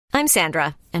I'm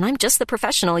Sandra, and I'm just the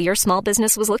professional your small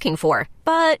business was looking for.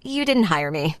 But you didn't hire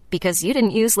me because you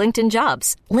didn't use LinkedIn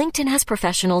Jobs. LinkedIn has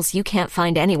professionals you can't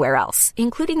find anywhere else,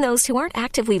 including those who aren't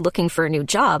actively looking for a new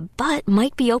job, but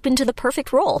might be open to the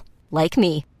perfect role, like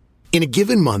me. In a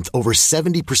given month, over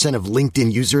 70% of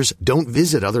LinkedIn users don't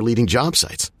visit other leading job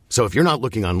sites. So if you're not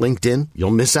looking on LinkedIn,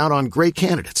 you'll miss out on great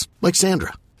candidates like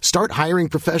Sandra. Start hiring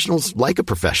professionals like a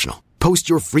professional. Post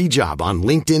your free job on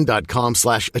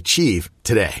linkedin.com/achieve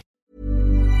today.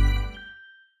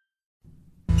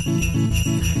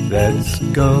 Let's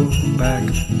go back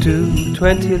to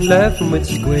 2011 with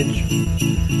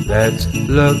Squidge. Let's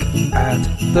look at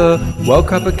the World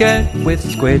Cup again with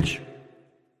Squidge.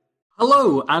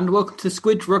 Hello and welcome to the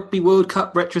Squidge Rugby World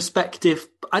Cup retrospective.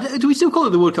 Do we still call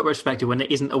it the World Cup retrospective when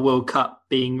it isn't a World Cup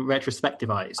being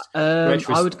retrospectivized?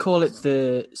 I would call it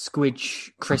the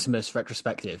Squidge Christmas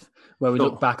retrospective, where we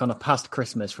look back on a past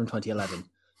Christmas from 2011.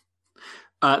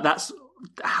 That's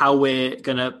how we're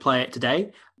going to play it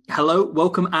today. Hello,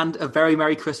 welcome, and a very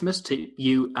Merry Christmas to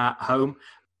you at home.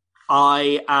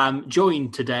 I am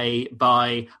joined today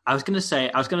by. I was going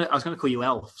to call you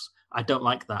elves. I don't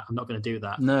like that. I'm not going to do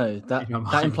that. No, that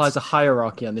implies a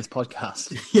hierarchy on this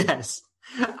podcast. Yes.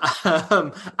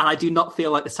 And I do not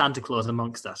feel like the Santa Claus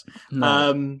amongst us.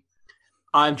 No.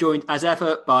 I'm joined as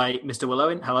ever by Mr. Will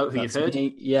Owen. Hello, who you've heard.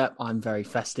 Yeah, I'm very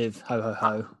festive. Ho, ho,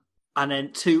 ho. And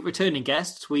then two returning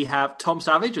guests. We have Tom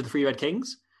Savage of the Free Red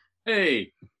Kings.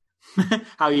 Hey.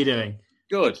 How are you doing?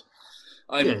 Good.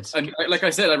 Good. Like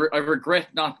I said, I regret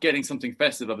not getting something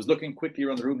festive. I was looking quickly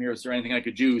around the room here, is there anything I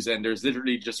could use? And there's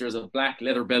a black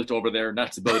leather belt over there, and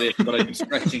that's about it. But I've been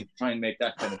stretching to try and make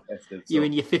that kind of festive. So. You're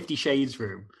in your 50 Shades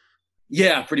room.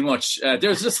 Yeah, pretty much.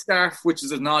 There's a scarf, which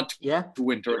is a nod to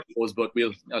winter, I suppose, but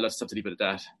I'll have to leave it at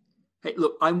that. Hey,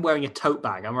 look, I'm wearing a tote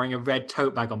bag. I'm wearing a red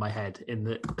tote bag on my head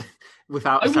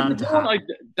without a Santa hat.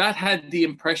 That had the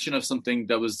impression of something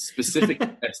that was specifically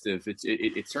festive.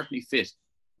 It certainly fit.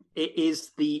 It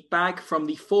is the bag from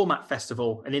the Format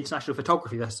Festival, an international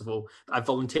photography festival that I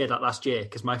volunteered at last year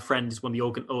because my friend is one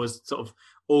of the was sort of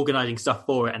organising stuff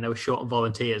for it, and they were short on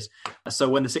volunteers. So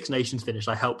when the Six Nations finished,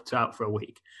 I helped out for a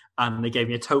week, and they gave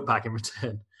me a tote bag in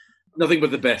return. Nothing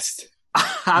but the best.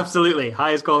 Absolutely,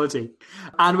 highest quality.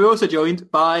 And we're also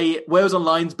joined by Wales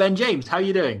Online's Ben James. How are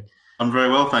you doing? I'm very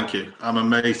well, thank you. I'm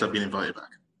amazed I've been invited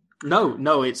back.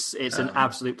 No, it's an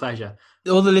absolute pleasure.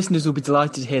 All the listeners will be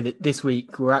delighted to hear that this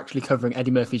week we're actually covering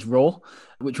Eddie Murphy's Raw,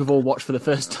 which we've all watched for the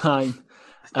first time.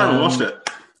 I haven't watched it.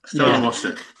 Haven't watched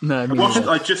it. No,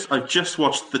 I just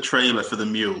watched the trailer for The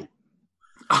Mule.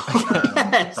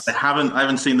 Yes. I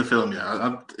haven't seen the film yet.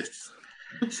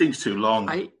 It seems too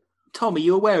long. Tom, are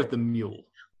you aware of The Mule?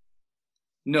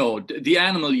 No, the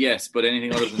animal, yes, but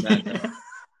anything other than that,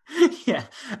 no. Yeah,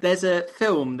 there's a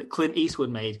film that Clint Eastwood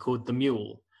made called The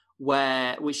Mule,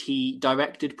 which he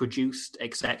directed, produced,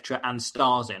 etc., and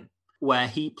stars in, where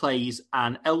he plays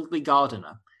an elderly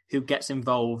gardener who gets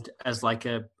involved as like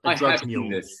a drug mule.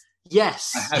 Seen this.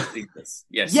 Yes, I have seen this.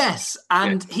 Yes, yes,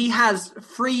 and he has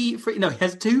he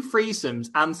has two threesomes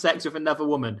and sex with another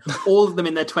woman, all of them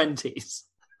in their 20s.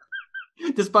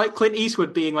 Despite Clint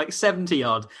Eastwood being like 70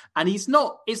 odd, and it's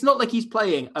not like he's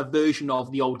playing a version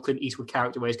of the old Clint Eastwood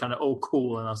character where he's kind of all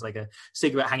cool and has like a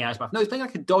cigarette hanging out his mouth. No, he's playing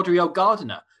like a doddery old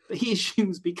gardener. But he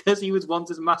assumes because he was once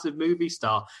a massive movie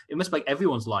star, it must be like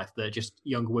everyone's life that just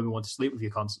younger women want to sleep with you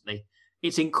constantly.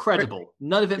 It's incredible.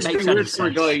 None of it makes any sense. For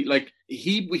a guy, like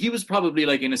he was probably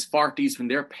like in his 40s when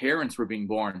their parents were being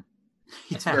born.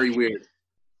 It's very weird.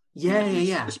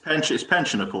 Yeah. It's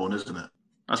pensioner porn, isn't it?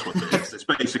 That's what it is. It's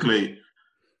basically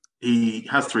he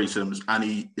has threesomes and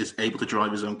he is able to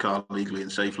drive his own car legally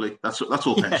and safely. That's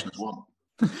all pensioners want.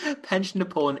 Pensioner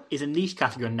porn is a niche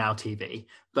category on Now TV,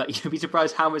 but you'll be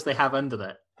surprised how much they have under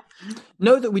that.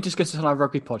 Know that we discussed this on our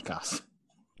rugby podcast.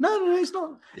 No, it's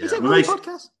not. Yeah, is it a rugby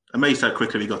podcast? Amazed how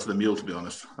quickly we got to the mule, to be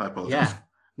honest. I apologize. Yeah.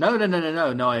 No.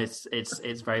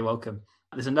 It's very welcome.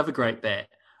 There's another great bit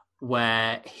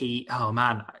where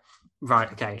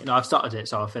right, okay. No, I've started it,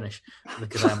 so I'll finish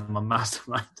because I'm a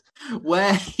mastermind.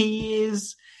 Where he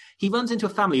runs into a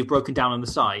family who've broken down on the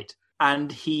side,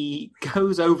 and he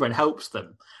goes over and helps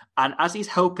them. And as he's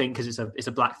helping, because it's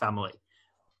a black family,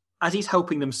 as he's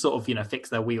helping them sort of, fix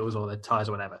their wheels or their tires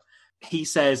or whatever, he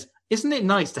says, "Isn't it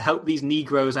nice to help these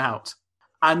Negroes out?"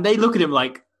 And they look at him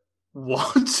like,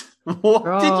 "What?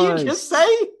 What did you just say?"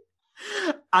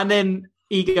 And then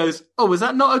he goes, "Oh, was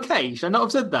that not okay? Should I not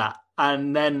have said that?"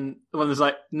 And then the one was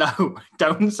like, "No,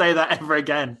 don't say that ever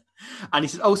again." And he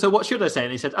said, "Oh, so what should I say?"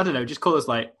 And he said, "I don't know, just call us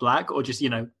like black or just,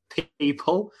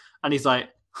 people." And he's like,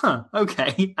 huh,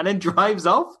 okay, and then drives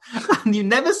off, and you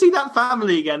never see that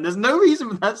family again. There's no reason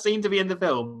for that scene to be in the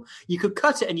film. You could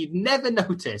cut it and you'd never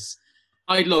notice.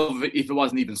 I'd love it if it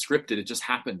wasn't even scripted. It just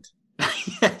happened.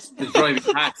 Yes. The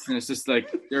driving past, and it's just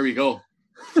like, there we go.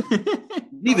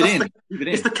 Leave it in.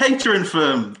 It's the catering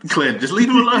firm, Clint. Just leave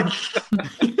them alone.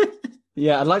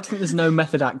 Yeah, I'd like to think there's no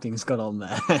method acting's gone on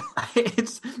there.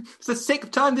 It's a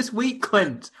sick time this week,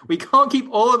 Clint. We can't keep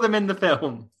all of them in the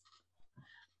film.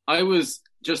 I was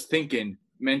just thinking,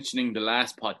 mentioning the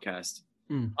last podcast.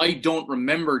 I don't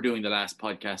remember doing the last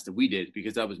podcast that we did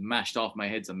because I was mashed off my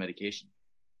head on medication.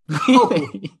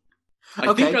 Really?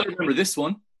 I think I remember this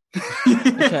one.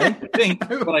 Okay. I think,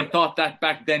 but I thought that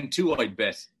back then too, I'd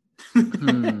bet.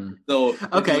 So,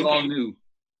 Okay. all new.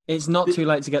 It's not too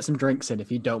late to get some drinks in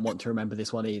if you don't want to remember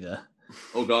this one either.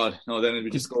 Oh, God. No, then it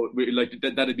would just go,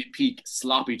 that'd be peak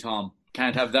sloppy Tom.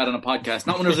 Can't have that on a podcast.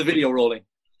 Not when there's a video rolling.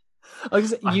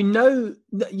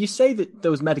 You say that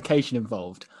there was medication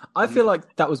involved. I feel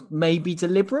like that was maybe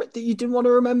deliberate that you didn't want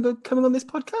to remember coming on this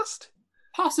podcast.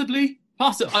 Possibly.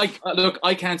 Look,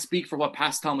 I can't speak for what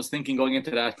past Tom was thinking going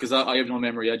into that because I have no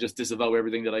memory. I just disavow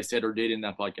everything that I said or did in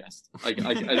that podcast.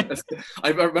 I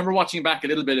remember watching back a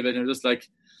little bit of it and just like,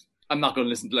 I'm not going to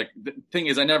listen to, like, the thing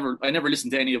is I never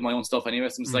listened to any of my own stuff anyway.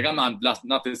 So I'm just like, I'm not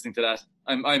listening to that.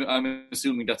 I'm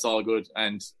assuming that's all good.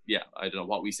 And yeah, I don't know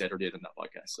what we said or did in that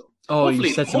podcast. So you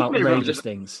said some outrageous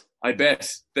things. I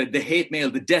bet the hate mail,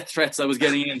 the death threats I was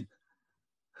getting in.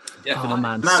 Yeah, oh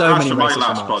man, Now, so as many for my racist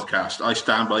last remarks. podcast, I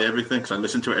stand by everything because I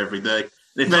listen to it every day.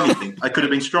 If anything, I could have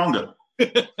been stronger.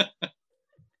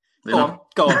 Go on.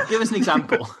 Give us an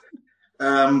example.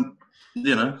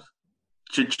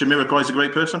 Jamiroquai's a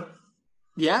great person.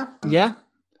 Yeah? Yeah.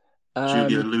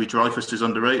 Julia Louis-Dreyfus is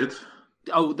underrated.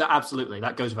 Oh, absolutely.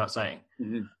 That goes without saying.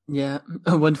 Mm-hmm. Yeah.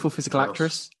 A wonderful physical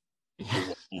actress.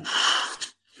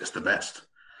 Just the best.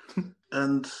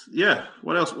 And yeah,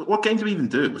 what else? What game did we even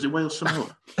do? Was it Wales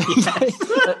Samoa?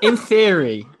 In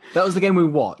theory, that was the game we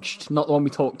watched, not the one we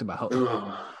talked about.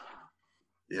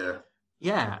 Yeah.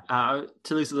 Yeah.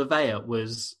 Toulouse Lavea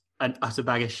was an utter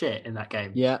bag of shit in that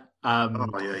game. Yeah.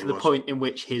 To the point in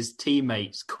which his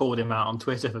teammates called him out on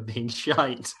Twitter for being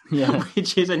shite, Yeah.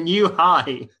 which is a new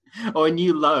high or a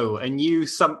new low, a new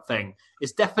something.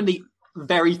 It's definitely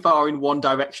very far in one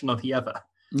direction or the other.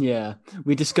 Yeah,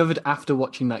 we discovered after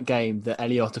watching that game that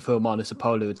Eliota Filmano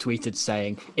Sapolo had tweeted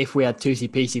saying, if we had Tusi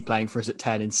Pisi playing for us at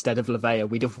 10 instead of Lavea,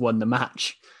 we'd have won the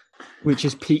match, which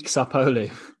is peak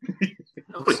Sapolo.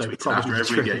 Also, after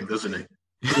every game, doesn't he?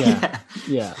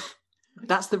 Yeah.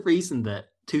 That's the reason that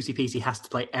Tusi Pisi has to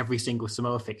play every single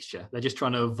Samoa fixture. They're just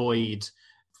trying to avoid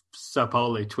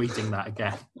Sapolo tweeting that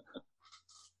again.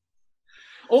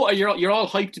 Oh, you're all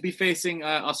hyped to be facing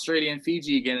Australia and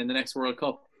Fiji again in the next World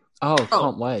Cup. Oh,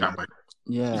 can't wait.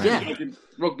 Yeah.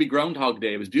 Rugby Groundhog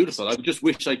Day. It was beautiful. I just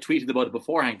wish I tweeted about it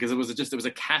beforehand because it was a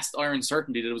cast iron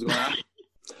certainty that it was going to happen.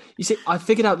 You see, I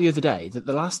figured out the other day that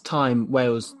the last time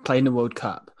Wales played in the World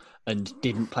Cup and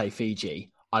didn't play Fiji,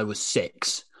 I was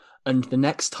 6. And the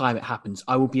next time it happens,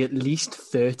 I will be at least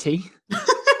 30.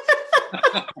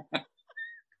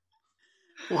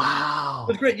 Wow,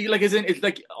 it's great. It's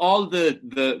like all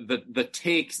the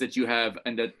takes that you have,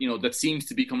 and that that seems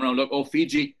to be coming around. Like, oh,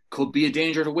 Fiji could be a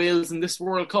danger to Wales in this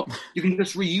World Cup. You can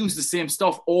just reuse the same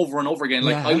stuff over and over again.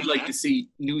 Like I would like to see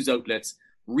news outlets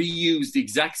reuse the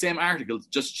exact same articles,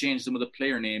 just change some of the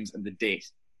player names and the date.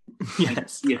 Yes, and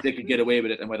see if they could get away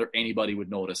with it, and whether anybody would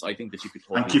notice. I think that you could.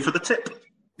 Totally Thank you for the tip.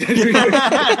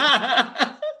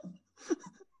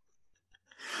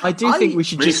 I do think we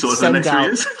should just send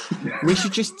out. We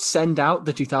should just send out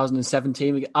the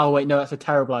 2017. Oh wait, no, that's a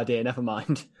terrible idea. Never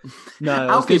mind. No,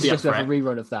 I was going to just have a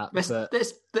rerun of that.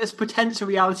 Let's pretend it's a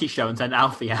reality show and send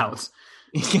Alfie out.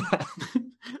 Yeah.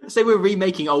 Say we're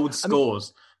remaking old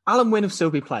scores. Alan Wynne will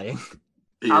still be playing.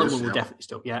 Alan Wynne will definitely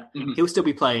still, yeah. Mm-hmm. He'll still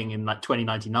be playing in like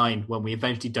 2099 when we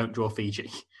eventually don't draw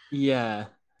Fiji. Yeah.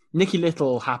 Nicky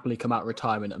Little will happily come out of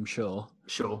retirement, I'm sure.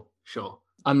 Sure.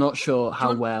 I'm not sure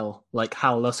how well, like,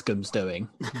 Hal Luscombe's doing,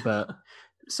 but...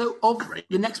 So,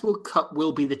 the next World Cup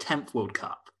will be the 10th World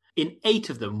Cup. In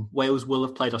 8 of them, Wales will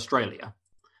have played Australia.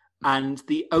 And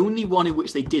the only one in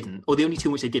which they didn't, or the only 2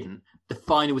 in which they didn't, the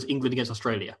final was England against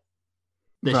Australia.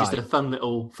 There's just a fun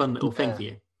little thing for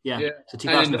you. Yeah. So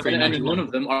 2003 and none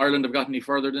of them, Ireland have gotten any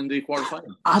further than the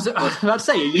quarterfinal. I was about to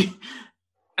say...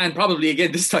 And probably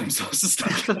again this time. So it's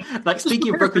just like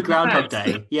speaking of Rugby Groundhog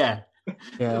Day, yeah.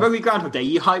 Rugby Groundhog Day,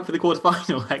 you hype for the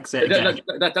quarterfinal exit again.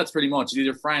 That's pretty much. It's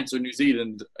either France or New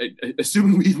Zealand,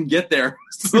 assuming we even get there.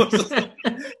 So,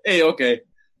 hey, okay.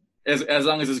 As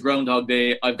long as it's Groundhog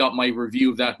Day, I've got my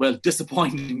review of that. Well,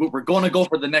 disappointing, but we're going to go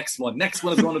for the next one. Next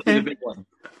one is going to be the big one.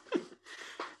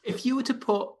 If you were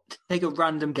to take a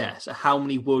random guess at how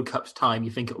many World Cups time you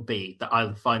think it will be that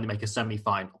I'll finally make a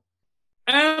semi-final.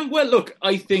 Well, look,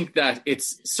 I think that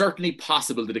it's certainly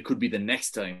possible that it could be the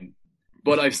next time,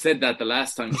 but I've said that the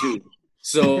last time too.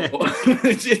 So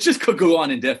it just could go on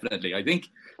indefinitely. I think,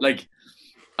 like,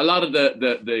 a lot of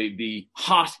the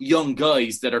hot young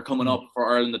guys that are coming up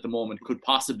for Ireland at the moment could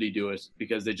possibly do it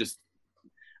because they just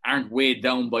aren't weighed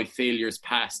down by failures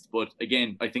past. But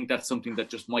again, I think that's something that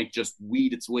just might just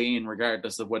weed its way in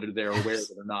regardless of whether they're aware of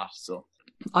it or not. So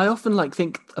I often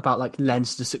think about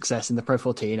Leinster's success in the Pro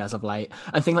 14 as of late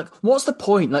and think what's the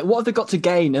point? What have they got to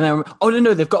gain? And then,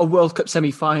 no, they've got a World Cup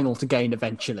semi-final to gain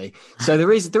eventually. So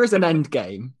there is an end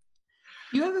game.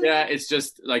 Yeah, it's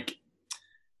just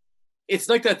it's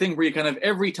like that thing where you kind of,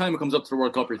 every time it comes up to the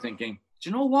World Cup, you're thinking, do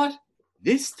you know what?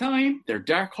 This time, they're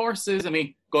dark horses. I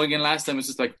mean, going in last time, it's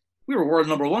just we were world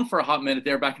number one for a hot minute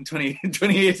there back in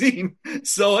 2018.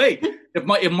 So, hey,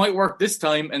 it might work this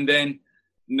time. And then,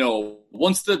 no.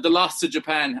 Once the loss to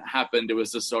Japan happened, it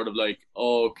was just sort of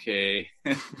okay,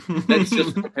 let's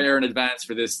just prepare in advance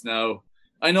for this now.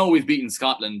 I know we've beaten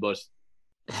Scotland, but...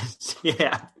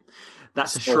 Yeah,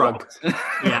 that's a shrug.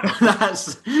 Yeah,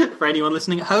 that's, for anyone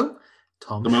listening at home,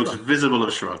 Tom. The most visible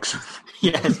of shrugs.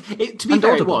 Yes, to be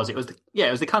fair, it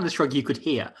was the kind of shrug you could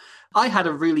hear. I had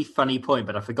a really funny point,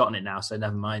 but I've forgotten it now, so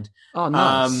never mind. Oh,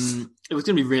 nice. It was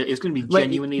going to be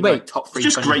genuinely top three.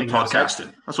 It's just great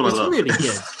podcasting. That's what I love. It's really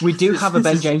good. We do have a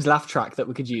Ben James laugh track that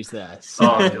we could use there. So.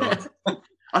 Oh, God.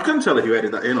 I couldn't tell if you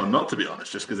edited that in or not, to be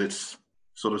honest, just because it's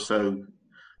sort of so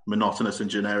monotonous and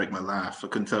generic, my laugh. I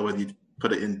couldn't tell whether you'd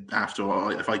put it in after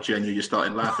or if I genuinely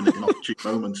started laughing at inopportune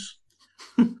moments.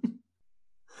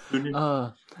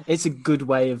 It's a good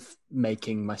way of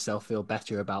making myself feel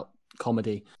better about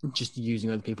comedy, just using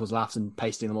other people's laughs and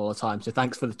pasting them all the time. So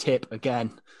thanks for the tip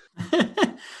again.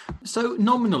 So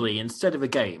nominally, instead of a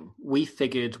game, we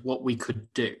figured what we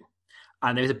could do.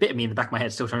 And there was a bit of me in the back of my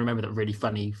head still trying to remember that really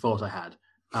funny thought I had.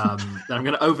 That I'm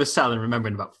going to oversell and remember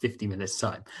in about 50 minutes'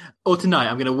 time. Or tonight,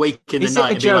 I'm going to wake in the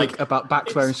night and be like... about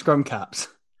backs wearing scrum caps?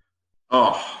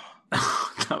 Oh...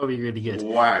 That would be really good.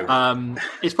 Wow.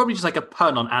 It's probably just a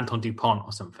pun on Anton Dupont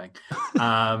or something.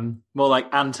 More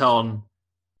like Anton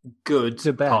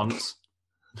Good-Pont.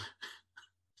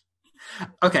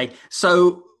 Okay,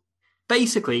 so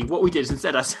basically what we did is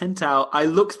instead I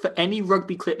looked for any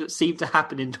rugby clip that seemed to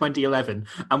happen in 2011,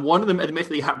 and one of them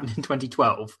admittedly happened in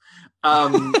 2012.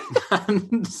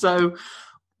 And so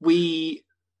we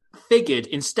figured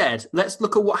instead, let's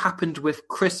look at what happened with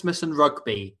Christmas and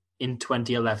rugby in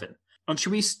 2011. And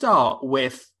should we start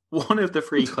with one of the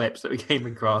three clips that we came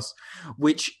across,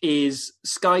 which is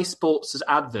Sky Sports'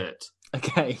 advert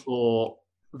for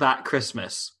that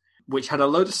Christmas, which had a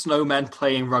load of snowmen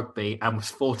playing rugby and was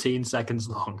 14 seconds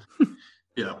long.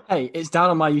 Yeah. Hey, it's down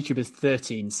on my YouTube as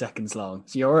 13 seconds long,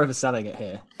 so you're overselling it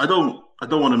here. I don't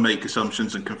want to make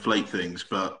assumptions and conflate things,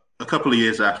 but a couple of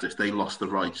years after this, they lost the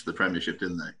rights to the Premiership,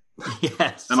 didn't they?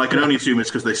 Yes. And I can only assume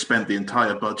it's because they spent the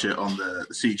entire budget on the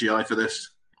CGI for this.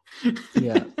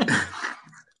 Yeah.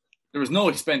 There was no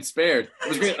expense spared. It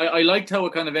was great. I liked how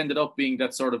it kind of ended up being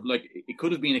that sort of it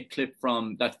could have been a clip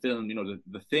from that film,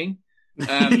 the Thing,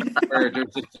 where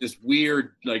there's this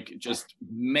weird, just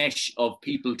mesh of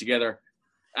people together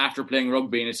after playing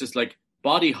rugby, and it's just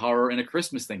body horror in a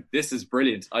Christmas thing. This is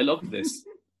brilliant. I love this.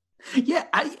 Yeah,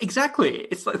 exactly.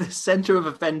 It's like the center of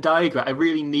a Venn diagram, a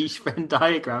really niche Venn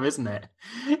diagram, isn't it?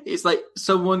 It's like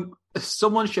someone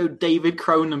showed David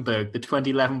Cronenberg the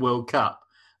 2011 World Cup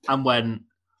and went,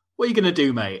 "What are you going to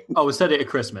do, mate?" "Oh, we said it at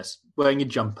Christmas, wearing a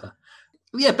jumper."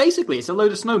 Yeah, basically, it's a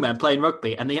load of snowmen playing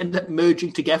rugby, and they end up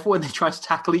merging together when they try to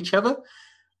tackle each other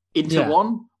into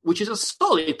one, which is a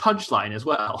solid punchline as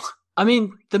well. I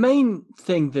mean, the main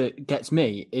thing that gets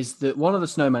me is that one of the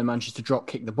snowmen manages to drop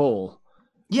kick the ball.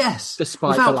 Yes.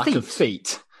 Despite the lack of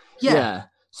feet. Yeah.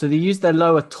 So they use their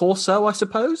lower torso, I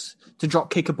suppose, to drop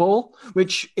kick a ball,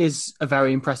 which is a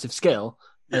very impressive skill.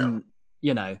 Yeah. And,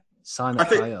 sign that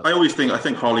guy up. I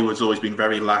think Hollywood's always been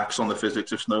very lax on the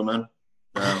physics of snowmen,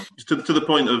 to the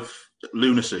point of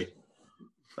lunacy.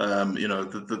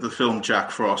 The film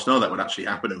Jack Frost, none of that would actually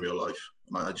happen in real life.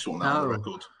 I just want that on the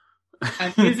record.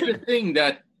 And is it a thing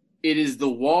that it is the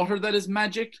water that is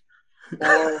magic,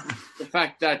 or the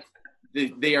fact that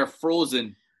they are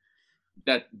frozen,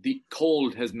 that the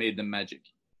cold has made them magic?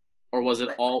 Or was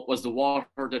the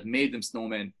water that made them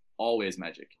snowmen always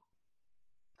magic?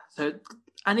 So,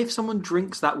 and if someone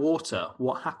drinks that water,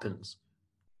 what happens?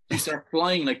 You start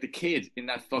flying like the kid in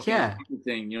that fucking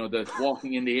thing, the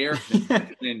walking in the air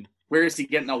thing. Where is he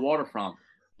getting that water from?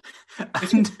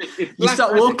 And you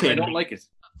start walking. I don't like it.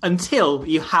 Until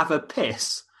you have a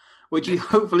piss, which you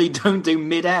hopefully don't do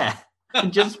mid-air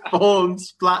and just fall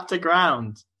flat to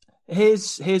ground.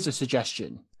 Here's a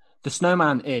suggestion. The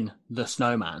snowman in The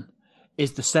Snowman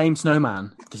is the same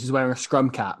snowman that is wearing a scrum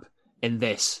cap in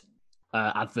this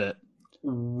advert.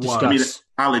 What? You mean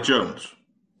Aled Jones?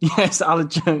 Yes, Aled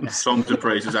Jones. Songs of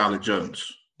Praise is Aled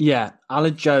Jones. Yeah,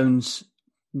 Aled Jones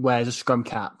wears a scrum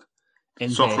cap in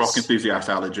Soft this. rock enthusiast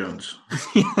Aled Jones.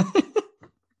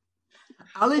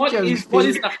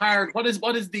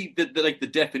 What is the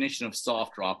definition of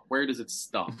soft rock? Where does it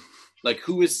stop? Like,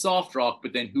 who is soft rock,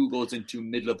 but then who goes into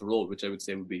middle of the road, which I would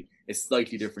say would be a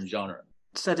slightly different genre.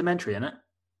 Sedimentary, isn't it?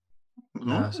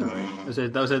 No, sorry.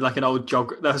 That was like an old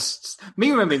geography. That was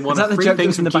me remembering one of three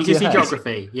things from GCSE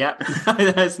geography. Yeah,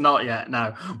 it's not yet.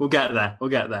 No, we'll get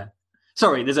there.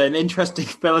 Sorry, there's an interesting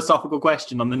philosophical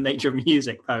question on the nature of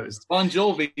music posed. Bon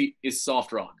Jovi is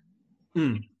soft rock.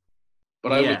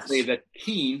 But I would say that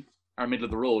Keane are middle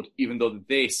of the road, even though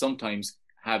they sometimes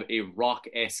have a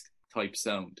rock-esque type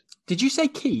sound. Did you say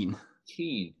Keane?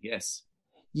 Keane, yes.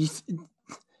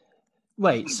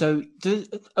 Wait, so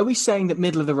are we saying that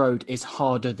middle of the road is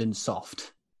harder than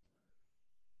soft?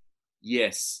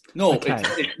 Yes. No, okay.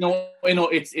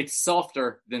 It's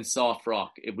softer than soft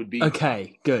rock. It would be...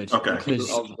 Okay, good. Okay. Because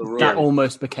that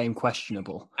almost became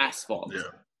questionable. Asphalt. Yeah.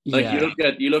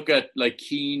 Like, you look at like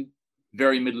Keane,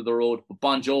 very middle of the road. But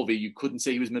Bon Jovi, you couldn't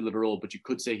say he was middle of the road, but you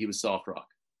could say he was soft rock.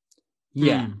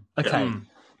 Yeah. Okay.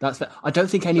 That's fair. I don't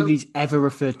think anybody's ever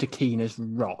referred to Keane as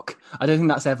rock. I don't think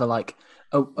that's ever like...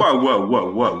 Whoa.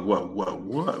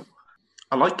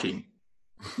 I like Keane.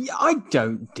 Yeah, I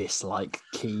don't dislike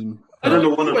Keane. I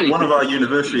remember one of our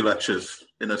university lectures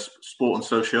in a sport and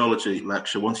sociology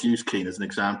lecture once used Keane as an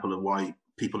example of why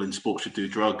people in sport should do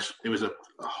drugs. It was a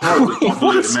horribly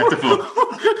convoluted metaphor.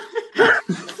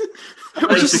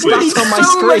 We just need so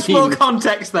much more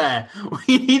context there.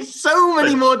 We need so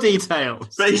many more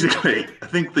details. Basically, I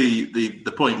think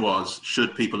the point was,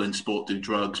 should people in sport do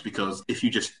drugs? Because if you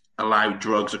just allowed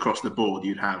drugs across the board,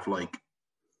 you'd have like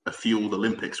a fueled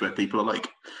Olympics where people are like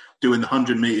doing the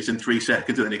 100 meters in 3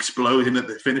 seconds and then exploding at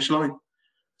the finish line.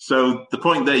 So the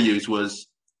point they used was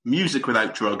music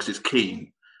without drugs is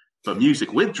Keane, but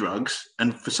music with drugs,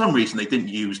 and for some reason they didn't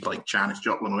use like Janis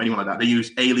Joplin or anyone like that. They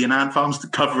used Alien Anthems to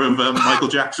cover of Michael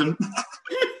Jackson.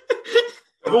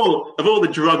 of all the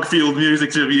drug-fueled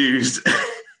music to have used,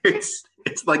 it's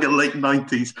like a late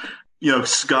 90s,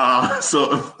 ska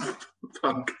sort of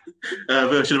punk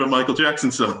version of a Michael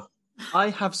Jackson song.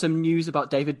 I have some news about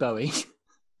David Bowie.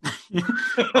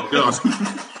 Oh God.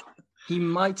 He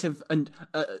might have,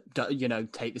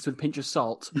 take this with a pinch of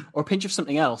salt or a pinch of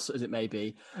something else, as it may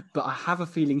be, but I have a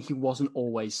feeling he wasn't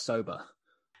always sober.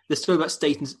 The story about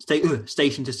Station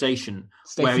to Station,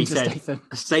 where he said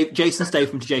Jason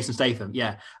Statham to Jason Statham,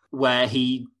 where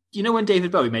he, when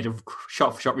David Bowie made a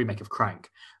shot-for-shot remake of Crank,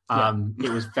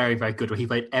 it was very, very good, where he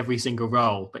played every single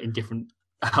role, but in different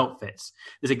outfits.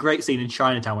 There's a great scene in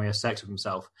Chinatown where he has sex with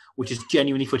himself, which is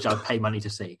genuinely footage I would pay money to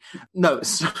see. No,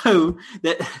 so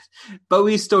that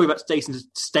Bowie's story about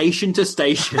Station to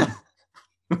Station,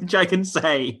 which I can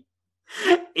say,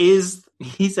 is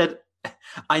he said,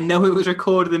 I know it was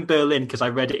recorded in Berlin because I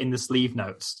read it in the sleeve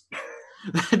notes.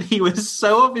 That he was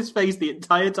so off his face the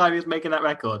entire time he was making that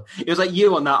record. It was like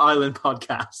you on that Island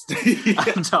podcast,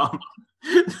 Tom,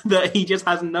 that he just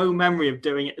has no memory of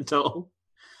doing it at all.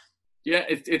 Yeah,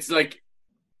 it's like,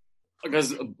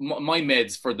 because my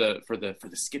meds for the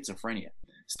schizophrenia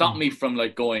stop me from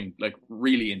like going like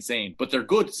really insane, but they're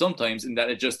good sometimes in that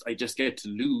I just get to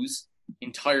lose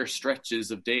entire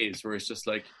stretches of days where it's just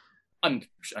like I'm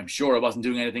sure I wasn't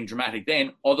doing anything dramatic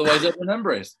then, otherwise I'd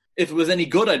remember it. If it was any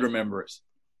good, I'd remember it.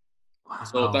 Wow.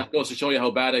 So that goes to show you how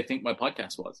bad I think my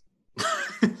podcast was.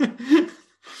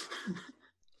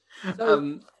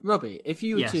 So, Robbie, if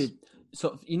you were to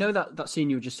sort of, that scene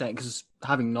you were just saying, because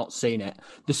having not seen it,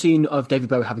 the scene of David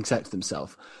Bowie having sex with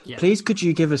himself, please could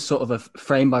you give us sort of a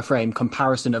frame-by-frame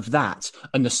comparison of that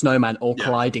and the snowman all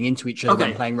colliding into each other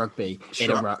when playing rugby in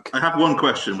a ruck? I have one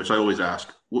question, which I always ask.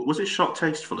 Was it shot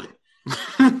tastefully?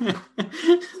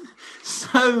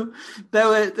 So there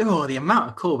were the amount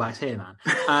of callbacks here,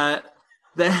 man.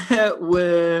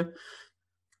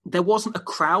 There wasn't a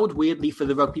crowd, weirdly, for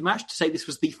the rugby match to say this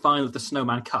was the final of the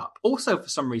Snowman Cup. Also, for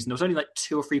some reason, there was only like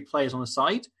 2 or 3 players on the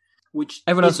side, which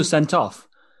everyone else was sent off.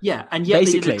 Yeah, and yet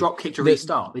basically, they did a drop kick to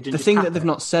restart. They didn't. The thing that they've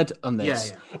not said on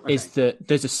this is that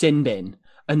there's a sin bin,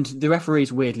 and the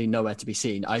referee's weirdly nowhere to be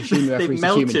seen. I assume the referee's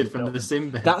melted human from the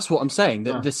sin bin. That's what I'm saying.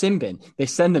 The sin bin, they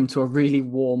send them to a really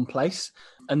warm place,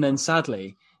 and then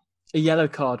sadly, a yellow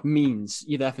card means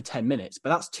you're there for 10 minutes, but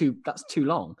that's too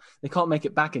long. They can't make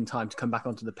it back in time to come back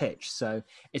onto the pitch. So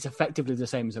it's effectively the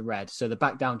same as a red. So they're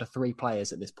back down to 3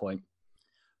 players at this point.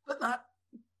 But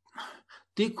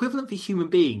the equivalent for human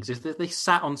beings is that they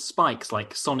sat on spikes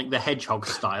like Sonic the Hedgehog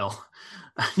style.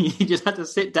 And you just had to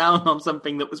sit down on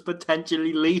something that was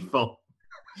potentially lethal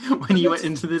when you went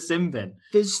into the sin bin.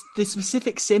 There's the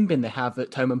specific sin bin they have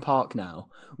at Thomond Park now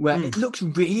where it looks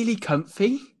really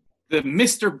comfy. The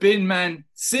Mr. Bin Man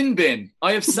sin bin.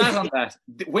 I have sat on that.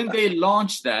 When they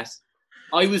launched that,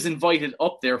 I was invited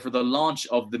up there for the launch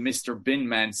of the Mr. Bin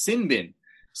Man sin bin.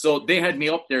 So they had me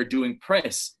up there doing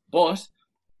press. But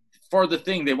for the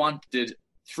thing, they wanted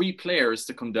 3 players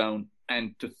to come down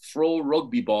and to throw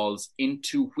rugby balls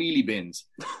into wheelie bins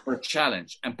for a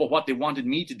challenge. But what they wanted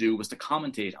me to do was to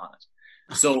commentate on it.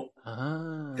 So,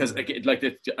 because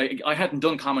I hadn't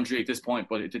done commentary at this point,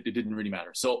 but it didn't really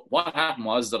matter. So what happened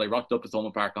was that I rocked up at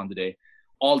Thomond Park on the day.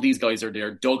 All these guys are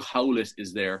there. Doug Howlett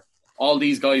is there. All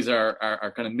these guys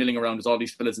are kind of milling around. There's all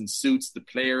these fellas in suits. The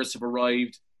players have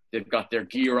arrived. They've got their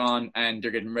gear on and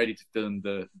they're getting ready to film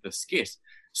the skit.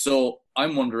 So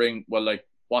I'm wondering, well, like,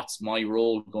 what's my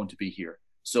role going to be here?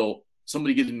 So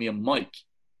somebody gives me a mic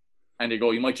and they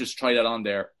go, you might just try that on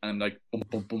there. And I'm like, boom,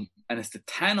 boom, boom. And it's the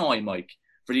Tannoy mic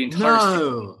for the entire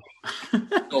No.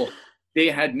 So they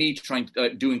had me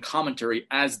doing commentary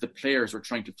as the players were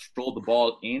trying to throw the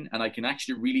ball in. And I can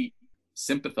actually really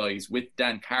sympathize with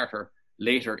Dan Carter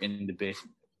later in the bit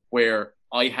where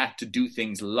I had to do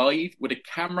things live with a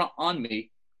camera on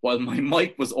me while my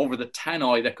mic was over the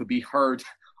tannoy that could be heard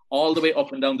all the way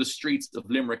up and down the streets of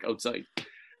Limerick outside.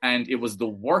 And it was the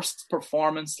worst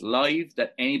performance live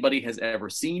that anybody has ever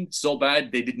seen. So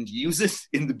bad they didn't use it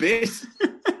in the bit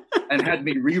and had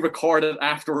me re-record it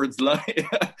afterwards live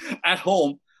at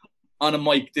home on a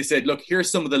mic. They said, look,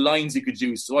 here's some of the lines you could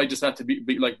use. So I just had to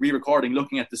be like re-recording,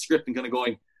 looking at the script and kind of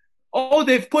going, oh,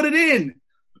 they've put it in.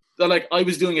 So like I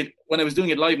was doing it, when I was doing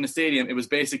it live in the stadium, it was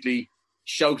basically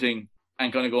shouting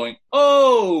and kind of going,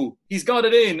 oh, he's got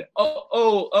it in.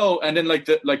 Oh. And then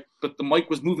but the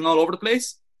mic was moving all over the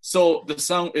place. So the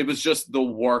sound, it was just the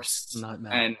worst.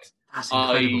 Nightmare. And That's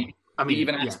incredible. they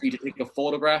even asked me to take a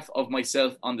photograph of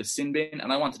myself on the sin bin.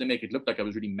 And I wanted to make it look like I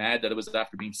was really mad that it was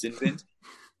after being sin binned.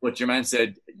 But your man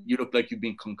said, you look like you've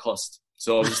been concussed.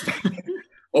 So I was like,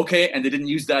 okay. And they didn't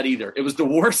use that either. It was the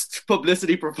worst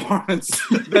publicity performance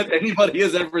that anybody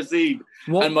has ever seen.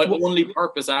 And my only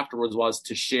purpose afterwards was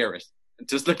to share it.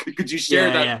 Just like, could you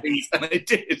share that, please? And I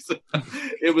did.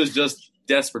 It was just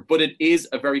desperate. But it is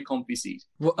a very comfy seat.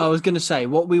 Well, I was going to say,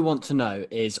 what we want to know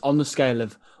is on the scale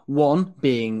of 1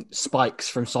 being spikes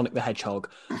from Sonic the Hedgehog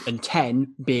and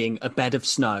 10 being a bed of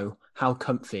snow, how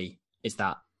comfy is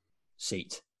that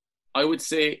seat? I would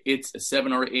say it's a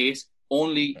 7 or 8.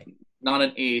 Only not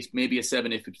an 8, maybe a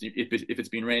 7 if it's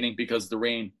been raining, because the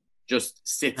rain just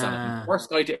sits on it. The first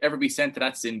guy to ever be sent to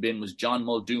that sin bin was John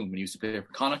Muldoon when he used to play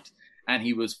for Connacht, and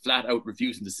he was flat out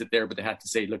refusing to sit there, but they had to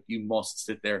say, look, you must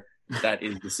sit there. That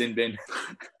is the sin bin.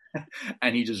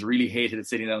 And he just really hated it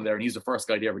sitting down there, and he's the first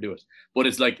guy to ever do it. But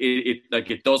it's like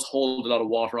it does hold a lot of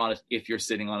water on it if you're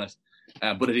sitting on it,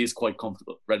 but it is quite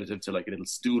comfortable relative to like a little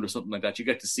stool or something like that. You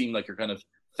get to seem like you're kind of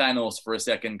Thanos for a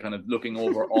second, kind of looking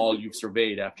over all you've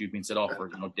surveyed after you've been set off for,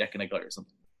 decking a guy or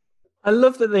something. I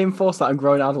love that they enforce that on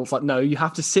grown adults. Like, no, you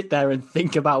have to sit there and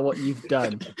think about what you've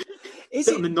done. Is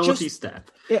it the naughty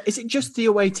step? Yeah, is it just the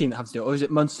away team that have to do it, or is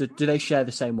it Munster? Do they share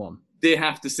the same one? They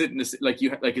have to sit in this,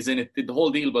 as in it. The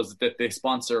whole deal was that they're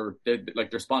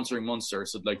sponsoring Munster,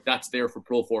 so like that's there for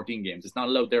Pro 14 games. It's not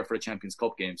allowed there for the Champions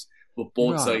Cup games, but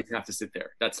both sides have to sit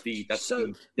there. That's the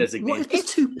designated. What if there's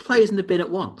 2 players in the bin at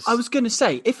once? I was going to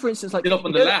say, if for instance, like sit up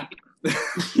on the lap.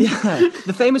 Yeah,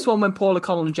 the famous one when Paul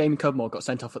O'Connell and Jamie Cudmore got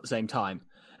sent off at the same time.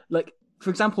 Like, for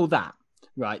example, that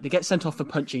right, they get sent off for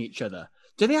punching each other.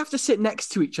 Do they have to sit next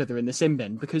to each other in the sin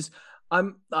bin? Because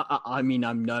I'm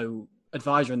no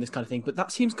advisor on this kind of thing, but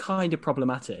that seems kind of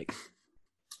problematic.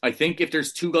 I think if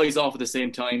there's 2 guys off at the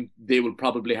same time, they will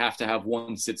probably have to have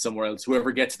one sit somewhere else.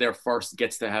 Whoever gets there first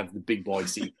gets to have the big boy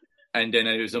seat. And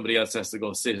then somebody else has to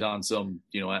go sit on some,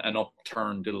 an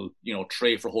upturned little,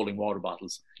 tray for holding water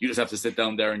bottles. You just have to sit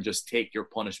down there and just take your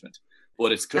punishment.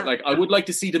 But it's like, I would like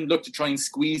to see them look to try and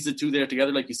squeeze the 2 there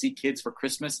together, like you see kids for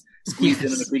Christmas squeezed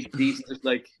in a big piece. Just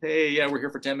like, hey, yeah, we're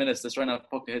here for 10 minutes. Let's try not to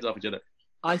poke the heads off each other.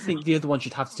 I think the other one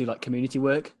should have to do like community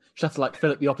work. Should have to like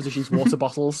fill up the opposition's water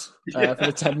bottles for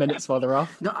the 10 minutes while they're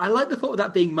off. No, I like the thought of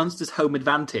that being Munster's home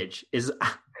advantage. Is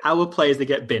our players that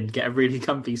get binned get a really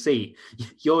comfy seat.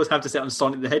 You always have to sit on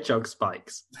Sonic the Hedgehog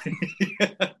spikes.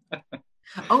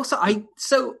 Also, I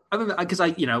remember because I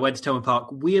went to Thomond Park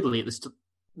weirdly at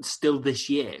still this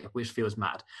year, which feels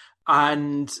mad.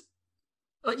 And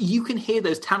you can hear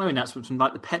those tannoy announcements from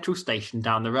like the petrol station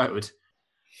down the road.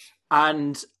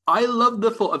 And I love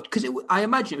the thought of, because I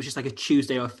imagine it was just like a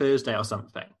Tuesday or Thursday or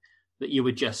something that you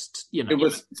would just, you know. It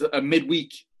was a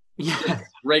midweek,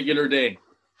 regular day.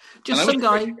 Just some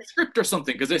guy. A script or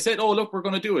something, because they said, oh, look, we're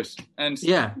going to do it. And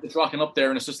it's rocking up there,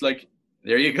 and it's just like,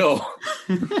 there you go.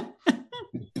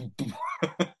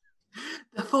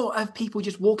 The thought of people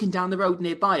just walking down the road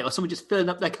nearby, or someone just filling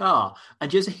up their car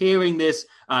and just hearing this,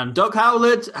 and Doug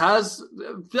Howlett has...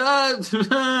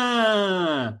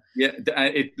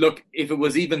 Look, if it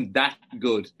was even that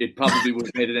good, it probably would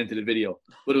have made it into the video.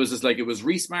 But it was just like, it was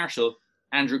Reece Marshall,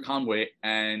 Andrew Conway,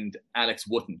 and Alex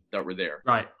Wootton that were there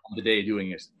on the day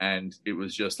doing it. And it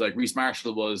was just like, Reece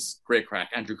Marshall was great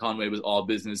crack, Andrew Conway was all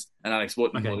business, and Alex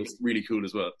Wootton was really cool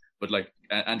as well. But like,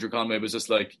 Andrew Conway was just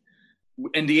like,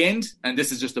 in the end, and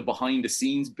this is just a behind the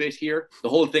scenes bit here, the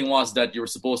whole thing was that you were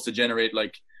supposed to generate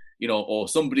like, you know,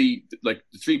 somebody, like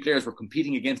the three players were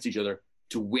competing against each other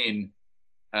to win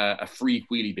a free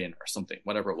wheelie bin or something,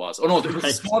 whatever it was. Oh no, there was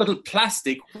a small little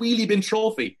plastic wheelie bin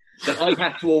trophy that I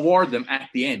had to award them at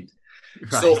the end.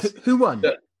 Right. So who won?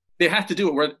 They had to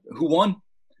do it. Who won?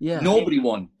 Yeah. Nobody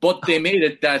won, but they made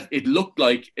it that it looked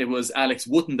like it was Alex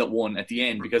Wootton that won at the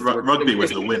end, because rugby was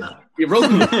the winner.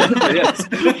 Rugby, yes.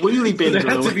 Wheelie bin was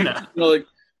the winner. You know,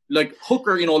 like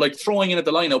hooker, you know, like throwing in at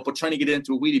the lineup, but trying to get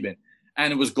into a wheelie bin.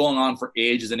 And it was going on for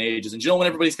ages and ages. And you know, when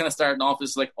everybody's kind of starting off,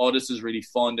 it's like, oh, this is really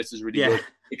fun. This is really good.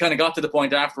 It kind of got to the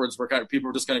point afterwards where people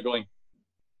were just kind of going,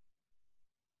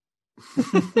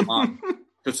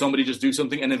 could somebody just do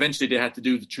something? And eventually they had to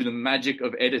do, through the magic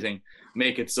of editing,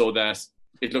 make it so that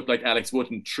it looked like Alex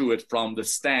Wootton threw it from the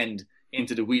stand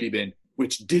into the wheelie bin,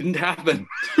 which didn't happen.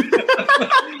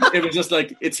 It was just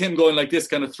like, it's him going like this,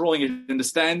 kind of throwing it in the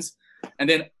stands. And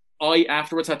then I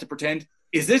afterwards had to pretend,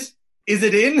 is it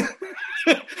in?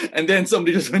 And then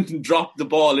somebody just went and dropped the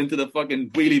ball into the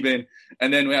fucking wheelie bin.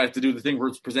 And then we had to do the thing where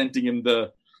it's presenting him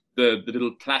the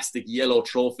little plastic yellow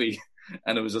trophy.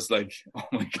 And it was just like, oh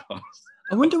my God.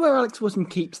 I wonder where Alex Wootton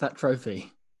keeps that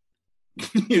trophy.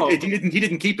 He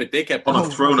didn't keep it. They kept it. On a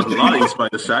throne of lies by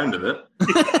the sound of it.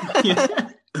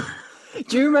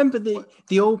 Do you remember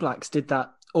the All Blacks did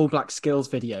that All Black skills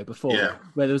video before? Yeah.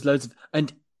 Where there was loads of...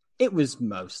 And it was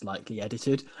most likely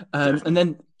edited. And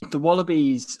then the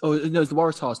Wallabies, or no, the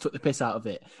Waratahs took the piss out of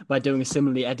it by doing a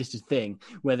similarly edited thing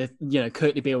where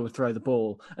Curtly Beale would throw the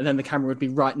ball and then the camera would be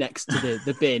right next to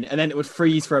the bin and then it would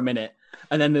freeze for a minute.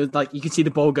 And then there was, like, you could see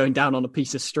the ball going down on a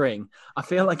piece of string. I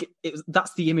feel like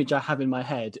that's the image I have in my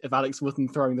head of Alex Wootton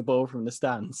throwing the ball from the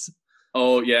stands.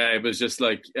 Oh, yeah, it was just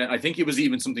like, I think it was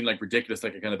even something like ridiculous,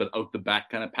 like a kind of an out the back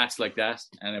kind of pass like that.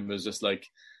 And it was just like,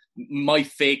 my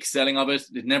fake selling of it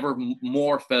never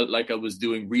more felt like I was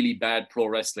doing really bad pro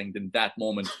wrestling than that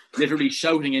moment, literally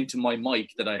shouting into my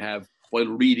mic that I have while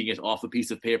reading it off a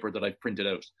piece of paper that I've printed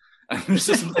out. And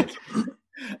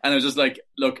I was just like,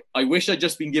 look, I wish I'd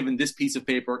just been given this piece of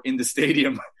paper in the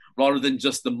stadium rather than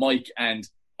just the mic and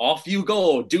off you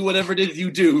go, do whatever it is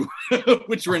you do,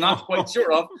 which we're not quite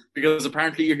sure of because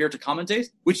apparently you're here to commentate,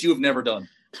 which you have never done.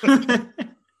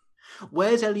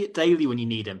 Where's Elliot Daly when you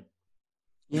need him?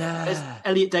 Yeah. There's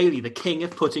Elliot Daly, the king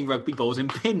of putting rugby balls in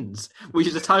pins, which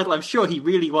is a title I'm sure he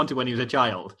really wanted when he was a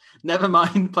child. Never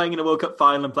mind playing in a World Cup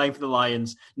final and playing for the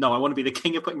Lions. No, I want to be the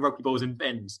king of putting rugby balls in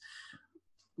pins.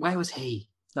 Where was he?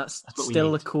 That's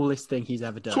still the coolest thing he's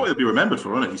ever done. That's what he'll be remembered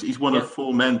for, isn't it? He's one of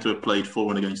 4 men to have played for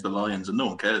and against the Lions, and no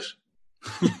one cares.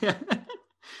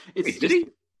 Did he?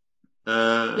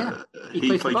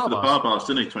 He played for the Barbars,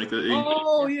 didn't he, 2013?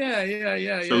 Oh,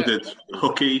 yeah. So did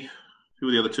Hookie. Who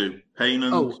were the other two? Payne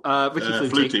and Ricky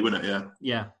Flutie. Wasn't it?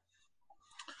 Yeah.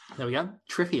 There we go.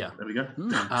 Trivia. There we go.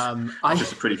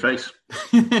 Just a pretty face.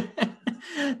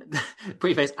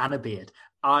 Pretty face and a beard.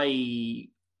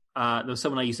 There was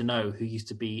someone I used to know who used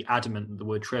to be adamant that the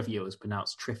word trivia was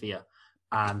pronounced trivia.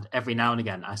 And every now and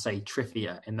again I say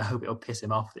trivia in the hope it'll piss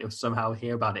him off that he'll somehow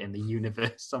hear about it in the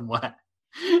universe somewhere.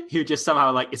 He'll just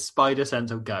somehow, like, his spider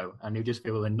sense will go and he'll just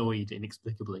feel annoyed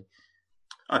inexplicably.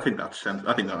 I think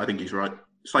he's right.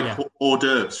 It's like hors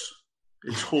d'oeuvres.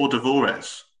 It's hors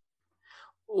d'oeuvres.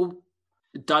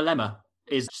 Dilemma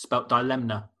is spelled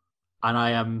dilemna, and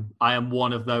I am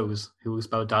one of those who will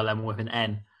spell dilemma with an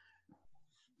N.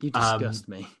 You disgust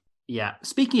me. Yeah.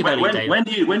 Speaking of when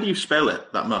do you spell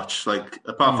it that much? Like,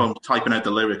 apart from typing out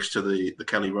the lyrics to the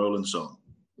Kelly Rowland song,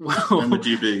 when would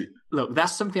you be? Look,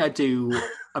 that's something I do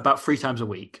about 3 times a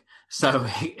week. So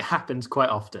it happens quite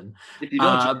often.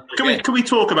 Can we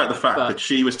talk about the fact that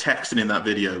she was texting in that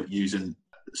video using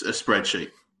a spreadsheet?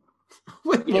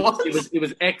 Wait, what? It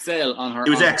was XL on her. It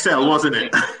was XL, wasn't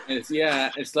it?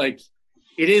 It's like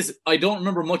it is. I don't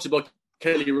remember much about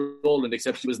Kelly Rowland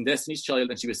except she was in Destiny's Child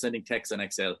and she was sending texts on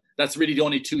XL. That's really the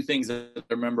only two things that I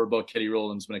remember about Kelly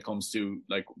Rowland when it comes to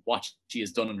like what she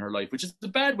has done in her life, which is a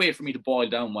bad way for me to boil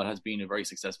down what has been a very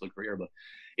successful career, but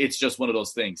it's just one of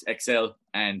those things. XL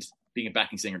and being a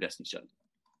backing singer, Destiny's Child.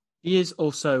 She is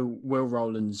also Will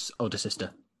Rowland's older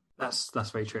sister. That's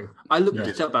very true. I looked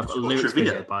it up. I've got a lyrics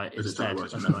video by it instead.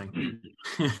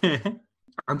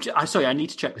 Sorry, I need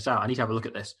to check this out. I need to have a look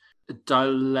at this.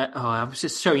 I was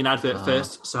just showing an advert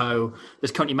first. So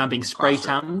there's currently a man being spray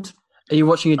tanned. Are you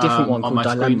watching a different one called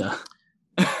Dilemma?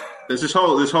 There's this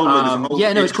whole it's called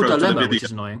Dilemma, which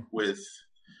is annoying. With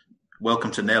Welcome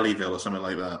to Nellyville or something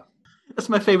like that. That's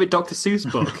my favourite Dr. Seuss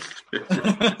book.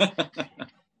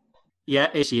 Yeah,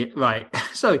 is she? Right.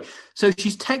 So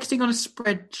she's texting on a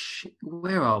spreadsheet.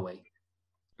 Where are we?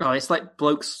 Oh, it's like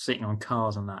blokes sitting on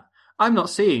cars and that. I'm not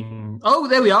seeing. Oh,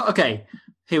 there we are. Okay,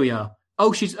 here we are.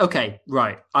 Oh, she's okay.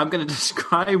 Right. I'm going to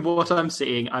describe what I'm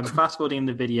seeing. I'm fast forwarding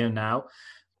the video now.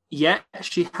 Yeah,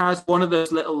 she has one of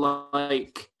those little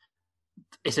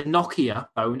it's a Nokia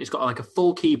phone. It's got like a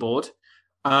full keyboard.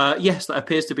 Yes, that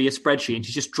appears to be a spreadsheet, and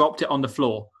she's just dropped it on the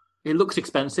floor. It looks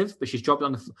expensive, but she's dropped it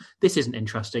on the floor. This isn't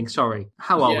interesting. Sorry.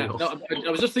 How are we? No, I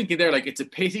was just thinking there, like, it's a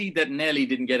pity that Nelly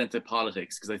didn't get into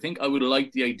politics, because I think I would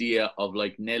like the idea of,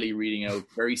 like, Nelly reading out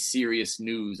very serious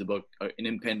news about an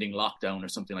impending lockdown or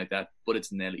something like that, but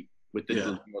it's Nelly with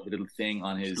the little thing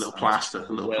on his... plaster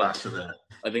there.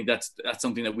 I think that's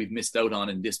something that we've missed out on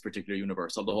in this particular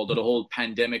universe. Of the whole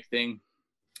pandemic thing,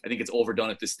 I think it's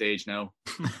overdone at this stage now.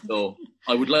 So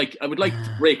I would like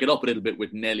to break it up a little bit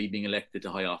with Nelly being elected to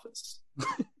high office.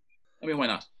 I mean, why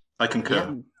not? I concur.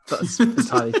 Yeah, that's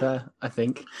entirely fair, I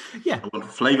think. Yeah.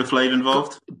 Flavor Flav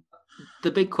involved? The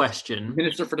big question...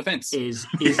 Minister for Defence. Is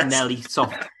Nelly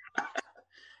soft...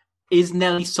 Is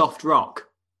Nelly soft rock?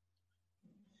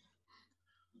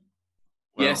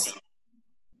 Well, yes.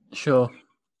 Sure.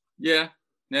 Yeah.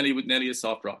 Nelly is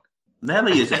soft rock.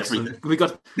 Nelly is everything.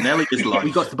 Nelly is life.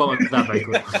 We got to the bottom of that very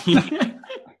quickly.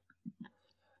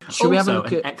 Should we have a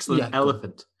look at excellent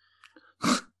elephant?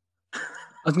 I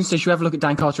was going to say, should we have a look at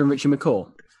Dan Carter and Richie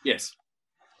McCaw? Yes.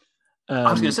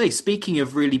 I was going to say, speaking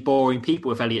of really boring people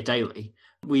with Elliot Daly,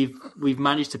 we've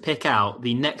managed to pick out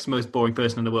the next most boring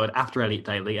person in the world after Elliot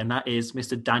Daly, and that is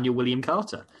Mr. Daniel William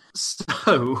Carter.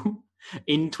 So,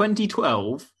 in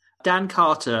 2012, Dan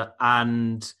Carter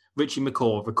and Richie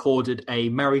McCaw recorded a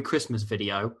Merry Christmas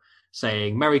video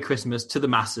saying Merry Christmas to the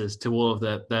masses, to all of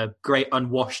the great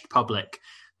unwashed public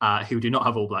who do not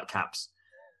have all black caps,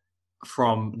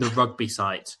 from the rugby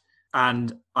site.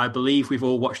 And I believe we've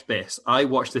all watched this. I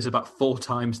watched this about 4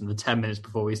 times in the 10 minutes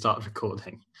before we started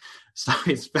recording. So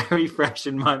it's very fresh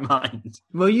in my mind.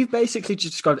 Well, you've basically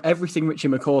just described everything Richie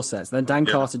McCaw says. Then Dan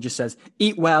Carter just says,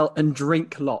 eat well and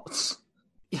drink lots.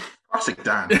 Classic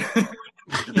Dan.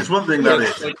 There's one thing that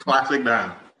is classic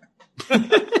Dan.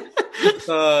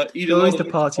 Always the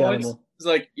party animal. It's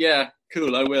like, yeah,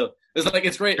 cool, I will.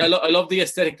 It's great. I love the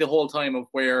aesthetic the whole time of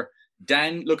where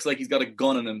Dan looks like he's got a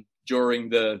gun on him during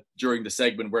the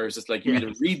segment, where it's just like, you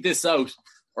either read this out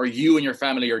or you and your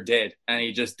family are dead. And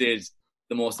he just did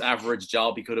the most average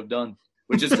job he could have done,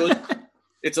 which is good.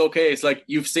 It's okay. It's like,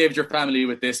 you've saved your family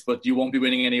with this, but you won't be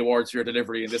winning any awards for your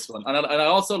delivery in this one. And I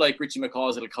also like Richie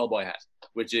McCaw's little cowboy hat,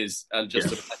 which is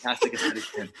just a fantastic aesthetic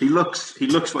for him. He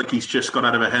looks like he's just got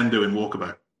out of a hen doing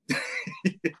Walkabout. I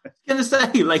was going to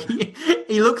say, like,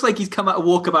 he looks like he's come out of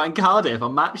Walkabout in Cardiff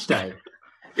on match day.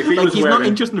 If he was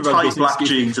wearing tight black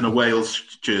jeans and a Wales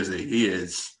jersey, he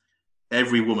is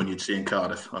every woman you'd see in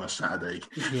Cardiff on a Saturday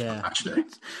match day.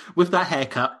 With that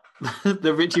haircut,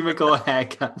 the Richie McCaw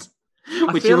haircut,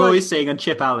 which you're always seeing on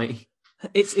Chip Alley.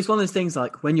 It's one of those things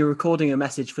like when you're recording a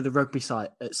message for the rugby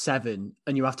site at 7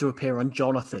 and you have to appear on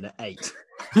Jonathan at 8.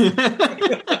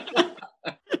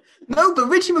 No, but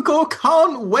Richie McCaw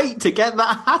can't wait to get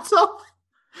that hat off.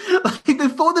 Like,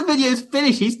 before the video's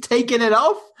finished, he's taking it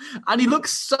off, and he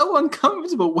looks so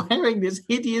uncomfortable wearing this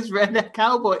hideous red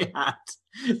cowboy hat.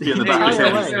 In the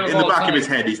back of his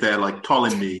head, he's there like,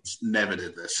 Colin Meads never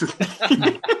did this.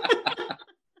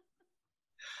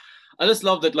 I just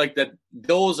love that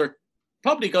those are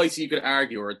probably guys you could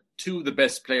argue are 2 of the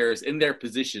best players in their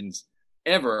positions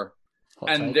ever.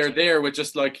 They're there with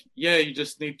just like, you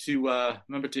just need to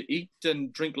remember to eat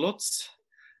and drink lots.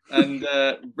 And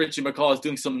Richie McCaw is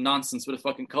doing some nonsense with a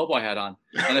fucking cowboy hat on.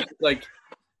 And it's like,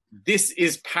 this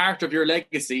is part of your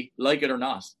legacy, like it or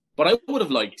not. But I would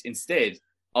have liked, instead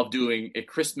of doing a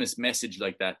Christmas message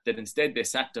like that instead they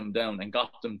sat them down and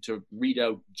got them to read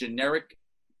out generic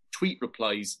tweet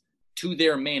replies to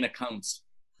their main accounts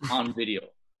on video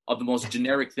of the most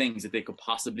generic things that they could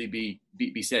possibly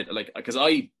be said. Like, because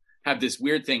I have this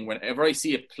weird thing whenever I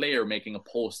see a player making a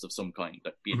post of some kind,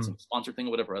 like be it some sponsor thing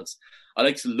or whatever else, I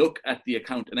like to look at the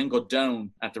account and then go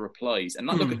down at the replies and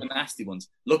not look at the nasty ones.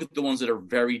 Look at the ones that are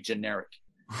very generic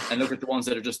and look at the ones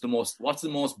that are just what's the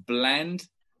most bland,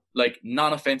 like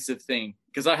non-offensive thing.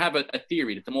 Because I have a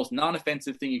theory that the most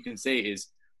non-offensive thing you can say is,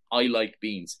 I like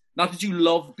beans. Not that you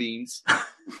love beans,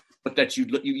 but that you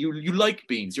like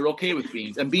beans. You're okay with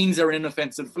beans, and beans are an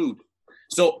inoffensive food.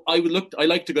 So I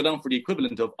like to go down for the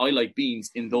equivalent of I like beans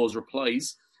in those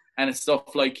replies, and it's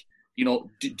stuff like,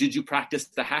 did you practice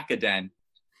the hackadan?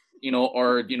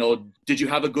 Or did you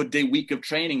have a good week of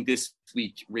training this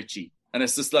week, Richie? And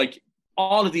it's just like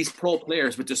all of these pro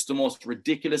players with just the most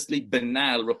ridiculously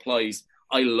banal replies.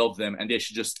 I love them, and they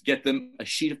should just get them a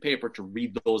sheet of paper to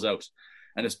read those out.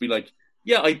 And just be like,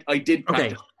 yeah, I did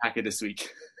practice hacker this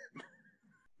week.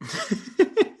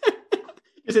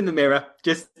 Just in the mirror.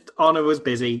 Just Anna was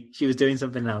busy. She was doing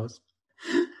something else.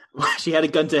 She had a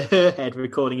gun to her head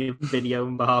recording a video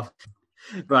on behalf.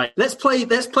 Right, let's play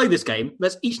this game.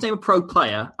 Let's each name a pro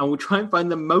player, and we'll try and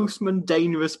find the most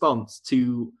mundane response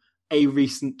to a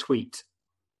recent tweet.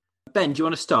 Ben, do you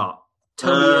want to start?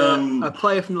 Tell me a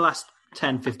player from the last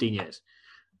 10, 15 years.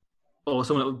 Or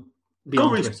someone that would be on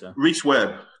Twitter. Reese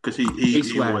Webb, because he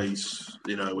always,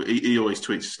 he always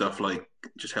tweets stuff like,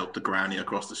 just help the granny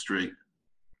across the street.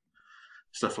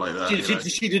 Stuff like that.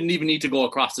 She didn't even need to go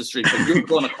across the street. But you're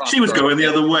going across. She was going the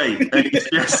other way. And he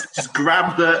just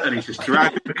grabbed her and he just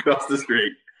dragged her across the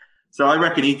street. So I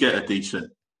reckon he'd get a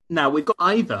decent. Now, we've got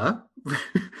either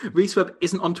Reese Webb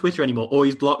isn't on Twitter anymore or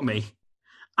he's blocked me.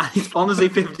 And it's honestly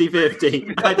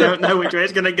 50-50. I don't know which way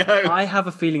it's going to go. I have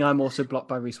a feeling I'm also blocked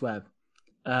by Reese Webb.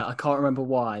 I can't remember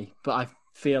why, but I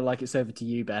feel like it's over to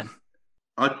you, Ben.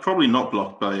 I'd probably not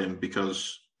blocked by him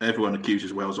because everyone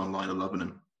accuses Wales Online of loving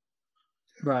him.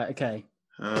 Right, okay.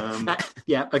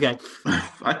 Yeah, okay.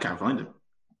 I can't find him.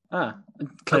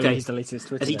 Clearly he's deleted his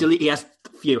Twitter. He has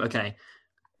a few, okay.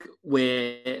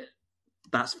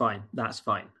 That's fine.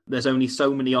 There's only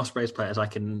so many Ospreys players I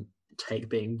can take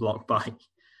being blocked by.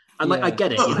 And I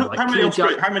get it.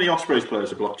 How many Ospreys players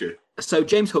have blocked you? So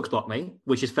James Hook's blocked me,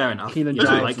 which is fair enough. Keelan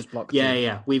Giles has blocked me.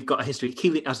 Yeah. We've got a history.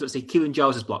 Keelan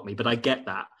Giles has blocked me, but I get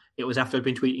that. It was after I've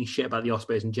been tweeting shit about the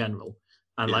Ospreys in general.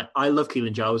 And I love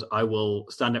Keelan Giles. I will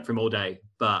stand up for him all day.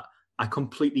 But I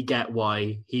completely get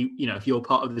why if you're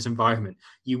part of this environment,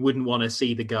 you wouldn't want to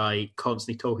see the guy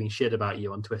constantly talking shit about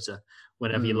you on Twitter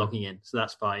whenever you're logging in. So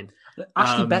that's fine.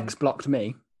 Ashley Beck's blocked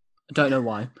me. I don't know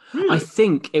why. Really? I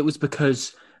think it was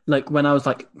because when I was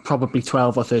probably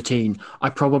 12 or 13, I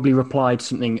probably replied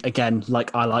something again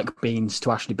like I like beans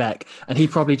to Ashley Beck. And he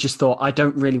probably just thought, I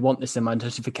don't really want this in my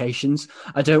notifications.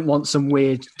 I don't want some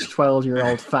weird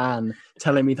 12-year-old fan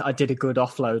telling me that I did a good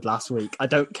offload last week. I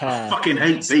don't care. I fucking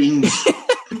hate beans.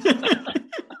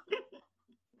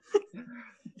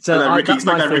 So it's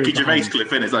like that Ricky Gervais clip,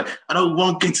 innit? It's like, I don't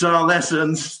want guitar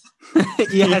lessons.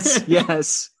 Yes.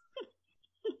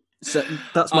 So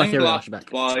that's my theory. I'm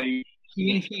blocked by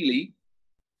Cian Healy,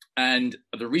 and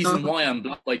the reason why I'm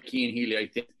blocked by Cian Healy, I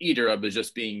think either I was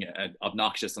just being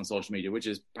obnoxious on social media, which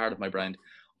is part of my brand,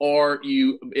 or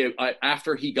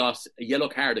after he got a yellow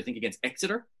card, I think against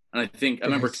Exeter, and I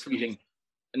remember tweeting,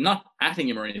 not atting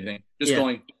him or anything, just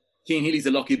going, Cian Healy's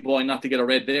a lucky boy not to get a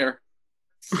red there.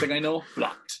 Thing I know,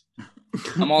 blocked.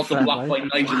 I'm also blocked by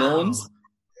Nigel Owens.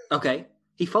 Okay,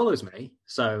 he follows me,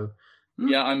 so.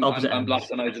 Yeah, I'm blocked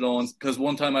by Nigel Owens because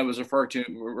one time I was referring to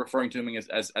him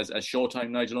as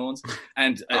Showtime Nigel Owens,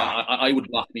 and I would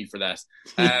block me for that.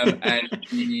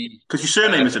 Because your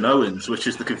surname is an Owens, which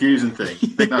is the confusing thing. I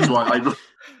think that's why I.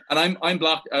 And I'm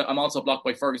blocked. I'm also blocked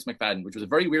by Fergus McFadden, which was a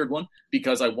very weird one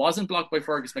because I wasn't blocked by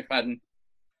Fergus McFadden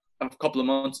a couple of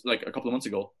months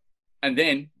ago, and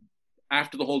then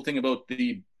after the whole thing about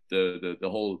the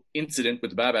whole incident with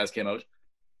the Babas came out.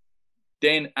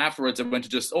 Then afterwards, I went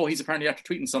to he's apparently after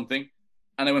tweeting something,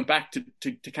 and I went back to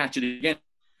catch it again.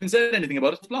 Didn't say anything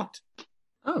about it. It's blocked.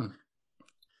 Oh,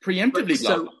 preemptively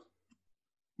blocked.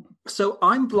 So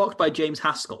I'm blocked by James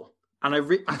Haskell, and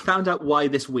I found out why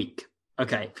this week.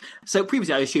 Okay, so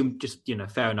previously I assumed just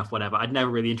fair enough, whatever. I'd never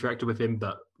really interacted with him,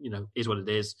 but is what it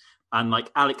is. And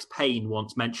Alex Payne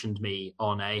once mentioned me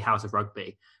on a House of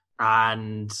Rugby,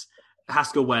 and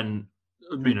Haskell went,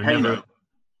 never.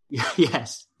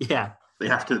 Yes, yeah. They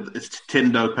have to. It's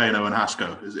Tindo, Payno, and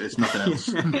Haskell. It's nothing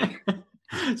else.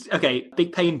 Okay,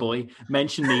 Big Pain Boy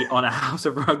mentioned me on a House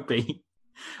of Rugby,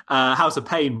 House of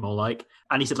Pain, more like,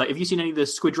 and he said, have you seen any of the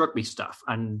Squid Rugby stuff?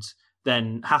 And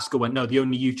then Haskell went, no, the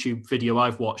only YouTube video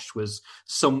I've watched was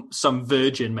some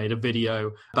virgin made a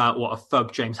video about what a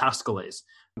thug James Haskell is.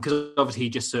 Because obviously he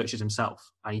just searches himself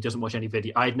and he doesn't watch any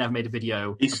video. I'd never made a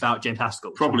video about James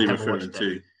Haskell. Probably referring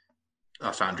to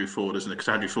that's Andrew Ford, isn't it? Because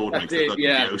Andrew Ford makes the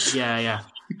videos. Yeah.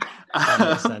 That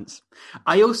makes sense.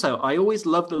 I always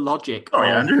love the logic. Sorry,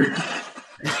 Andrew.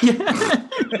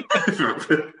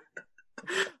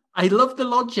 I love the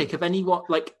logic of anyone,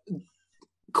 like,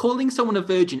 calling someone a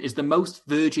virgin is the most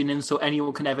virgin insult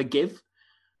anyone can ever give,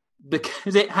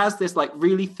 because it has this like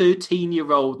really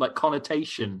 13-year-old like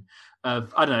connotation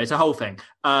of, I don't know, it's a whole thing.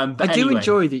 But I do anyway,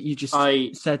 enjoy that you just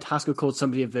said Haskell called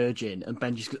somebody a virgin, and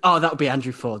Ben just goes, "Oh, that would be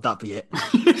Andrew Ford. That'd be it."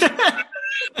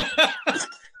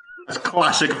 That's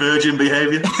classic virgin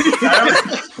behaviour.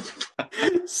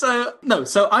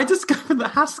 So I discovered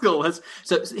that Haskell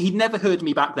he'd never heard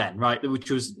me back then, right?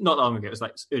 Which was not long ago. It was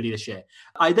like early this year.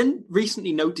 I then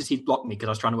recently noticed he'd blocked me because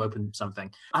I was trying to open something.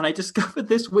 And I discovered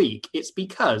this week it's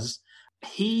because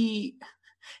he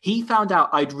found out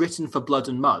I'd written for Blood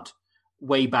and Mud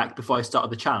way back before I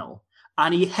started the channel.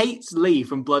 And he hates Lee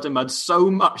from Blood and Mud so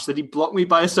much that he blocked me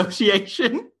by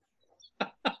association.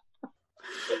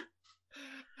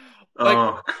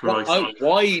 Oh, Christ.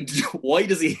 Why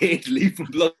does he hate Lee from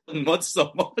Blood and Mud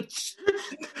so much?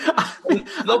 I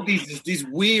love these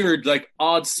weird, like,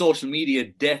 odd social media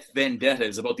death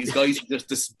vendettas about these guys who just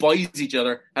despise each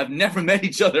other, have never met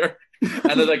each other,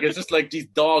 and it's just like these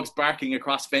dogs barking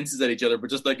across fences at each other, but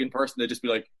just like in person they'd just be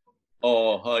like,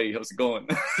 "Oh, hi, how's it going?"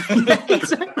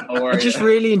 I just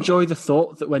really enjoy the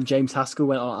thought that when James Haskell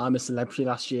went on I'm a Celebrity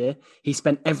last year, he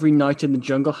spent every night in the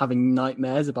jungle having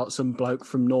nightmares about some bloke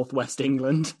from northwest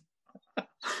England.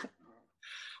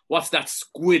 What's that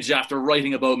squidge after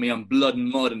writing about me on Blood and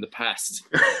Mud in the past?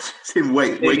 It's him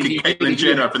waking Caitlyn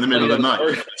Jenner up in the middle of the night.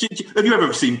 Have you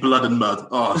ever seen Blood and Mud?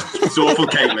 Oh, it's awful,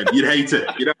 Caitlyn. You'd hate it.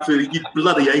 You'd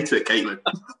bloody hate it, Caitlyn.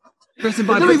 Written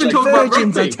by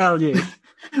virgins, I tell you.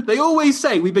 They always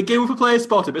say we begin with a player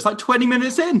spotted, but it's like 20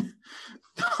 minutes in.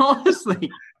 Honestly.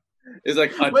 It's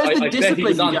like, I bet he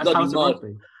was on Blood and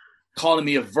Mud calling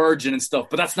me a virgin and stuff,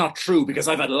 but that's not true because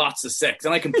I've had lots of sex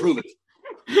and I can prove it.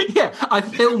 Yeah, I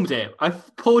filmed it.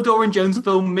 Poor Doran Jones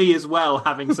filmed me as well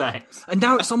having sex. And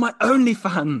now it's on my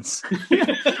OnlyFans.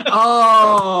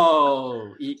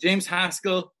 Oh! James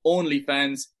Haskell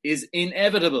OnlyFans is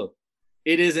inevitable.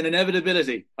 It is an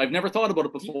inevitability. I've never thought about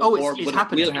it before. Oh, it's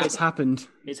happening. It's happened.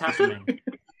 It's happening.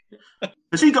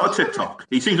 Has he got a TikTok?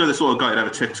 He seems like the sort of guy who'd have a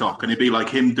TikTok, and it'd be like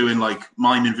him doing like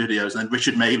miming videos, and then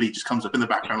Richard Maley just comes up in the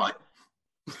background like...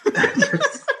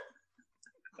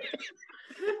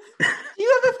 Do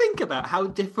you ever think about how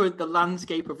different the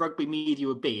landscape of rugby media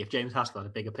would be if James Haskell had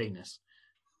a bigger penis?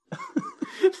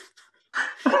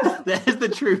 There's the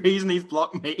true reason he's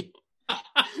blocked me.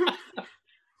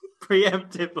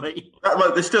 Preemptively.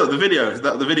 There's still the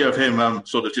video of him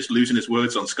sort of just losing his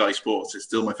words on Sky Sports is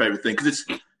still my favourite thing, because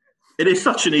it is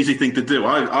such an easy thing to do.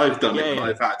 I've done it, and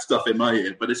I've had stuff in my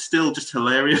ear, but it's still just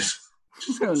hilarious.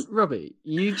 Robbie,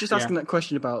 you just asking that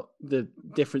question about the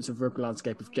difference of rugby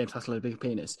landscape if James Haskell had a bigger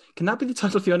penis. Can that be the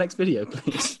title for your next video,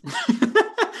 please?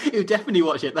 You'll definitely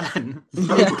watch it then.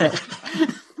 Yeah.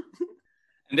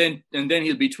 and then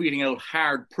he'll be tweeting out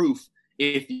hard proof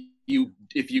if you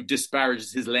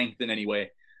disparage his length in any way.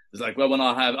 It's like, well,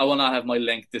 I will not have my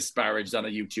length disparaged on a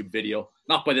YouTube video.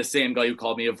 Not by the same guy who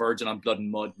called me a virgin on Blood and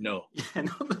Mud. No,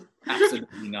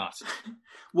 absolutely not.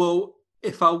 Well,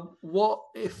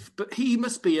 but he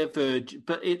must be a virgin,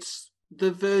 but it's the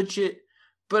virgin,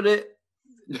 but it,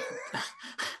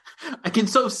 I can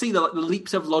sort of see the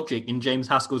leaps of logic in James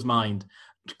Haskell's mind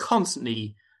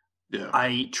constantly. Yeah.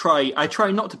 I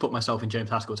try not to put myself in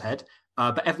James Haskell's head,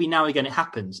 but every now and again it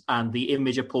happens, and the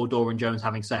image of Paul Doran Jones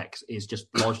having sex is just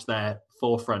lodged there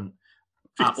forefront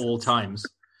at all times.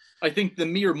 I think the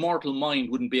mere mortal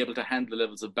mind wouldn't be able to handle the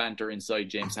levels of banter inside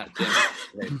James. I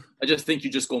just think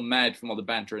you just go mad from all the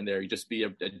banter in there. You just be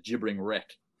a gibbering wreck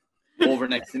over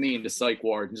next to me in the psych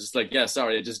ward, and just like, yeah,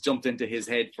 sorry, I just jumped into his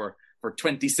head for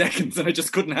 20 seconds and I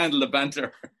just couldn't handle the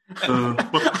banter.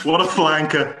 What a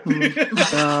flanker!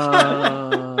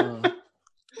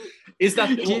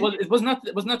 Wasn't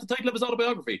that the title of his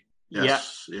autobiography?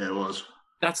 Yes, yeah, it was.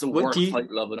 That's the worst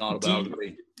title of an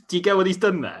autobiography. Do you get what he's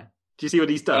done there? Do you see what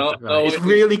he's done? It's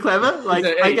really clever. Like,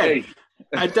 again,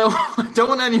 I don't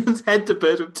want anyone's head to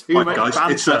burst with too much guys,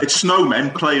 banter. it's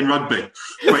snowmen playing rugby.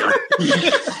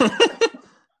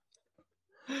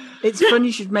 It's funny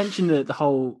you should mention the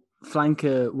whole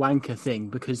flanker wanker thing,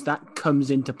 because that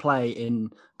comes into play in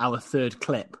our third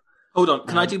clip. Hold on,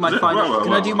 can I do my final?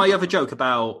 Can I do my other joke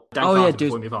about Dan Carter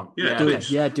before we move on? Do it.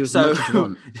 Yeah, do as much as you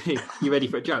want. You ready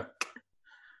for a joke?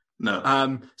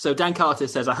 No. So Dan Carter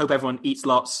says, I hope everyone eats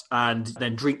lots and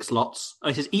then drinks lots. Oh,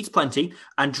 he says eats plenty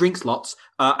and drinks lots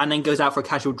and then goes out for a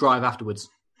casual drive afterwards.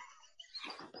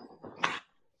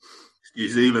 New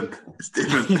Zealand. It's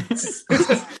different. It's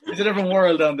a different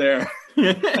world down there.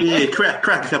 Yeah, crack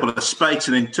a couple of spikes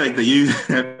and then take the use.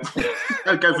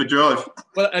 Go for a drive.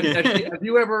 Well, have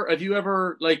you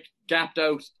ever like gapped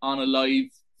out on a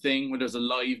live thing when there's a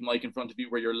live mic in front of you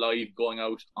where you're live going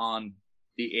out on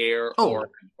the air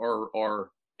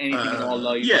or anything at all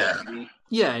live? Yeah.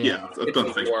 Yeah. I've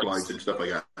done Facebook Lives and stuff like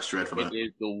that. That's dreadful. It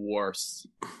is the worst.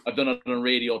 I've done it on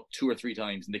radio 2 or 3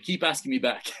 times and they keep asking me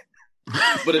back.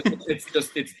 But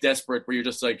it's desperate where you're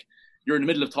just like, you're in the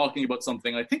middle of talking about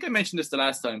something. I think I mentioned this the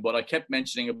last time, but I kept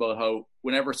mentioning about how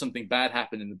whenever something bad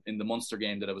happened in the Munster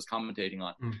game that I was commentating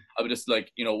on, I would just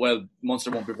like, well, Munster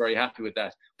won't be very happy with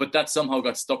that. But that somehow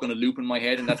got stuck on a loop in my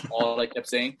head, and that's all I kept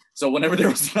saying. So whenever there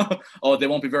was, they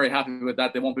won't be very happy with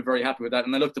that. They won't be very happy with that.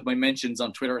 And I looked at my mentions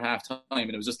on Twitter at halftime,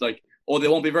 and it was just like, they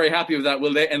won't be very happy with that,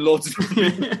 will they? And loads of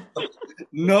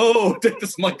no, take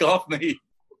this mic off me.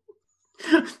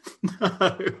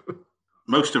 No.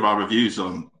 Most of our reviews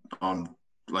on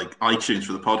like iTunes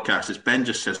for the podcast is Ben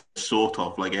just says sort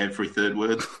of like every third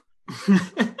word to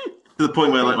the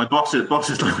point where like my boss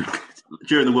is like,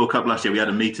 during the World Cup last year we had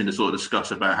a meeting to sort of discuss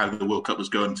about how the World Cup was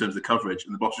going in terms of the coverage,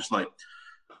 and the boss was like,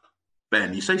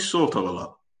 Ben, you say sort of a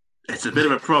lot, it's a bit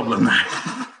of a problem now.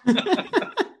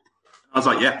 I was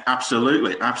like, yeah,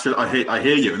 absolutely. I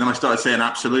hear you. And then I started saying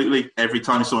absolutely every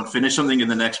time someone finished something in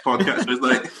the next podcast. It was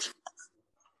like,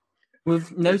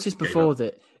 we've noticed before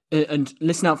that, and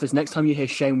listen out for this, next time you hear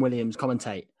Shane Williams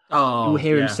commentate, you will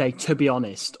hear him say, to be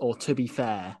honest, or to be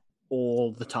fair,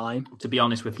 all the time. To be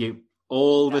honest with you,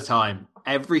 all the time.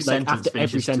 Every sentence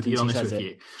finishes, to be honest with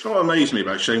you. So what amazed me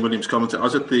about Shane Williams' commentary, I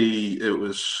was at it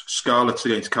was Scarlets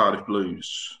against Cardiff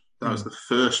Blues. That was the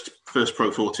first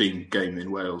Pro 14 game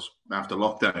in Wales after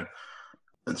lockdown.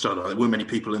 And so there weren't many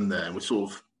people in there. And we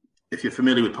sort of, if you're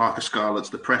familiar with Parker Scarlets,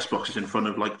 the press box is in front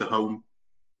of like the home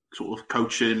sort of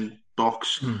coaching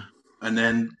box. And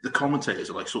then the commentators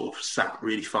are like sort of sat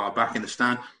really far back in the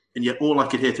stand. And yet all I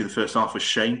could hear through the first half was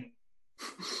Shane.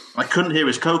 I couldn't hear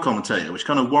his co-commentator, which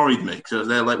kind of worried me because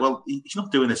they're like, well, he's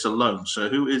not doing this alone. So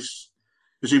who is,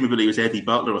 presumably it was Eddie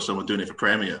Butler or someone doing it for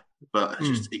Premier. But it's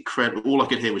just incredible. All I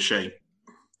could hear was Shane.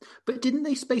 But didn't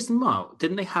they space them out?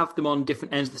 Didn't they have them on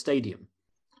different ends of the stadium?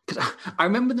 Because I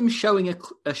remember them showing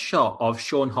a shot of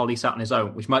Sean Holly sat on his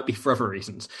own, which might be for other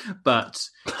reasons, but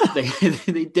they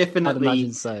definitely. I'd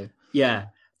imagine so. Yeah.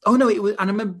 Oh no, it was, and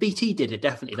I remember BT did it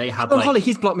definitely. They had. Holly,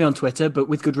 he's blocked me on Twitter, but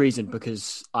with good reason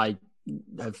because I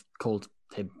have called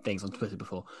him things on Twitter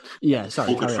before. Yeah,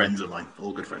 sorry. All good friends of mine.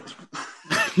 All good friends.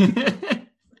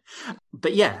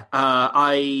 But yeah,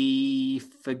 I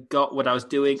forgot what I was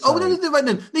doing. Sorry. Oh, no.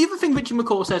 The other thing Richie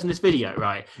McCaw says in this video,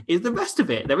 right, is the rest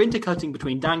of it. They're intercutting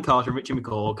between Dan Carter and Richie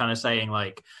McCaw, kind of saying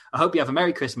like, I hope you have a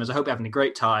Merry Christmas. I hope you're having a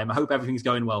great time. I hope everything's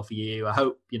going well for you. I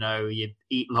hope, you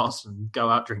eat lots and go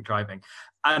out drink driving.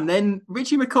 And then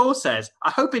Richie McCaw says,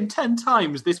 I hope in 10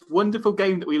 times this wonderful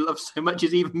game that we love so much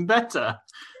is even better.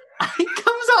 And it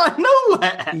comes out of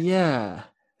nowhere. Yeah.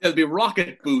 There'll be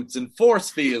rocket boots and force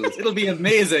fields. It'll be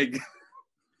amazing.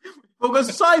 We've got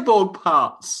cyborg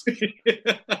parts.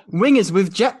 Wingers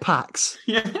with jetpacks.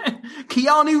 Yeah.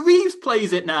 Keanu Reeves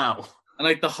plays it now. And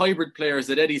like the hybrid players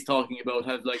that Eddie's talking about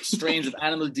have like strains of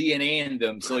animal DNA in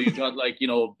them. So you've got like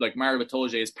Mario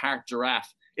Batoje is part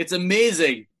giraffe. It's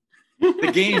amazing.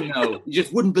 The game now. You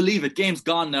just wouldn't believe it. Game's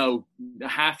gone now.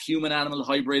 Half human animal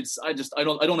hybrids. I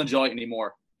don't enjoy it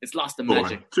anymore. It's lost the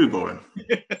magic. Too boring.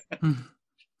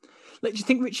 Like, do you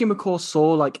think Richie McCaw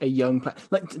saw like a young player?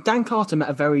 Like Dan Carter met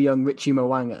a very young Richie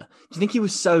Mwanga. Do you think he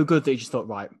was so good that he just thought,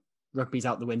 right, rugby's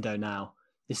out the window now.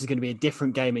 This is going to be a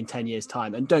different game in 10 years'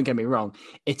 time. And don't get me wrong,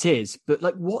 it is. But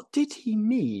like, what did he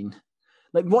mean?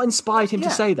 Like, what inspired him to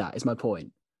say that is my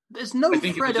point. There's no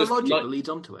thread of logic that leads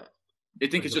onto it. I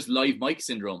think it's just live mic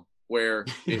syndrome, where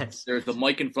if there's the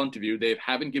mic in front of you, they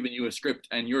haven't given you a script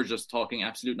and you're just talking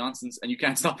absolute nonsense and you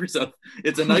can't stop yourself.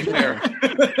 It's a nightmare.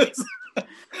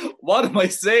 What am I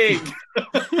saying?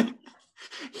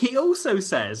 He also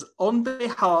says, on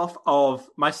behalf of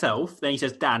myself, then he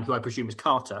says Dan, who I presume is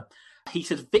Carter. He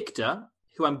says Victor,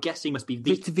 who I'm guessing must be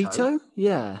Vito. Vito?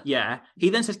 Yeah. Yeah. He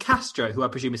then says Castro, who I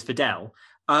presume is Fidel.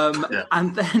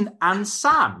 And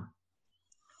Sam.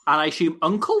 And I assume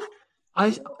Uncle?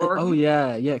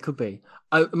 Yeah, it could be.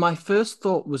 My first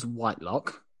thought was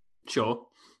Whitelock. Sure.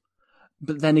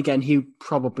 But then again, he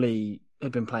probably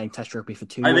had been playing Test rugby for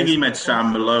 2 years. I think he meant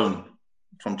Sam Malone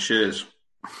from Cheers.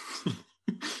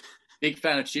 Big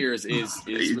fan of Cheers is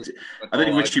I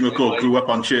think Richie McCaw grew up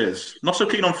on Cheers. Not so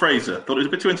keen on Fraser. Thought it was a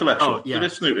bit too intellectual. Oh, yeah. A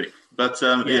bit snooty. But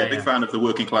big fan of the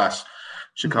working class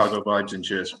Chicago vibes in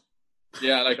Cheers.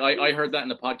 Yeah, like I heard that in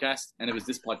the podcast, and it was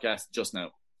this podcast just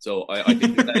now. So I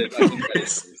think that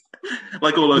is.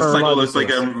 Like all those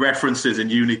references in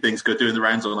uni things go doing the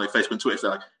rounds on like Facebook and Twitter.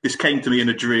 Like, this came to me in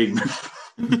a dream.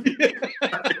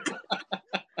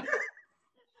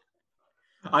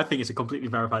 I think it's a completely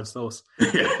verified source.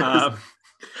 Yeah.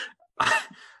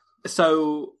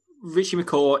 So Richie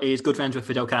McCaw is good friends with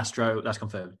Fidel Castro. That's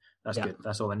confirmed. That's good.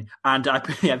 That's all I need. And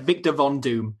Victor Von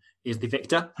Doom is the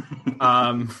Victor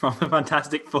from the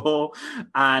Fantastic Four.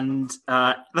 And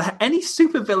any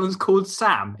supervillains called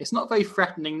Sam? It's not a very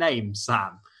threatening name,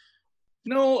 Sam.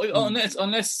 No,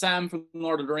 unless Sam from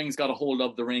Lord of the Rings got a hold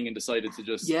of the ring and decided to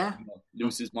just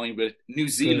lose his mind with it. New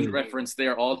Zealand reference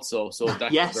there also. So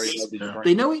that's very lovely.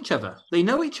 They know each other.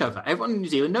 Everyone in New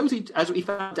Zealand knows each. As we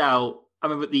found out, I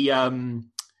remember at the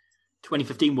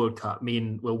 2015 World Cup, me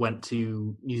and Will went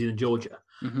to New Zealand, Georgia,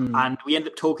 and we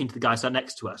ended up talking to the guy sat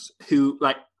next to us who,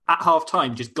 like, at half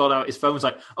time just got out his phone, was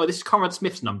like, "Oh, this is Conrad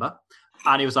Smith's number,"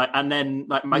 and he was like, and then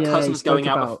like my cousin's going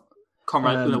out with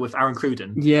Conrad with Aaron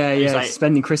Cruden. Like,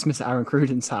 spending Christmas at Aaron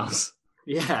Cruden's house.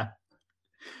 Yeah,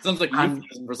 sounds like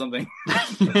euphemism for something.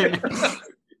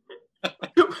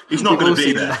 He's not going to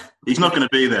be there. He's not going to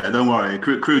be there. Don't worry.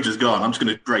 Cruden's gone. I'm just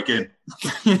going to break in.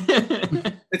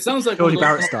 It sounds like Geordie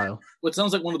Barrett style. It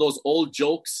sounds like one of those old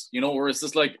jokes, where it's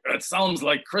just like, it sounds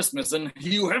like Christmas in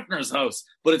Hugh Hefner's house,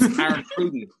 but it's Aaron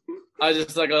Cruden. I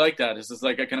like that. It's just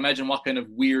like, I can imagine what kind of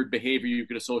weird behavior you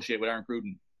could associate with Aaron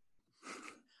Cruden.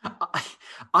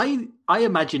 I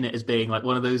imagine it as being like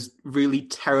one of those really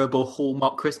terrible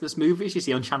Hallmark Christmas movies you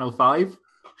see on Channel 5.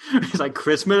 It's like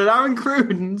Christmas at Aaron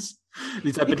Cruden's.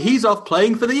 He's like, but he's off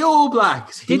playing for the All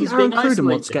Blacks. Didn't Aaron Cruden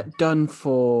once get done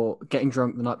for getting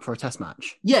drunk the night before a test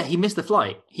match? Yeah, he missed the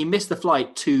flight. He missed the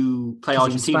flight to play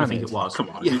Argentina, I think it was. Come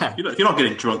on, you're not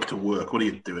getting drunk to work. What are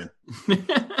you doing?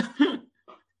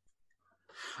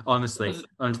 Honestly.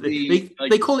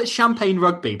 They call it champagne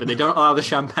rugby, but they don't allow the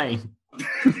champagne.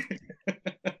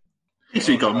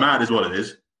 So you got mad is what it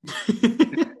is.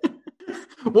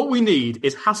 What we need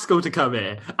is Haskell to come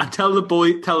here and tell them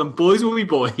boys will be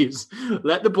boys.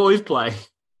 Let the boys play.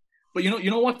 But you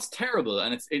know what's terrible,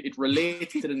 and it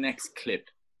relates to the next clip.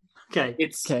 Okay.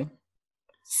 It's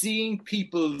seeing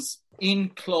people's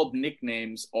in-club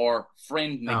nicknames or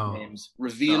friend nicknames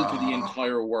revealed to the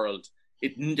entire world.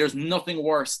 There's nothing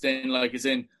worse than like, as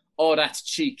in, oh, that's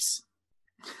Cheeks.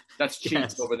 That's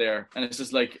Cheeks over there. And it's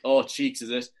just like, oh, Cheeks, is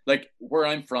it? Like, where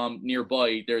I'm from,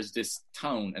 nearby, there's this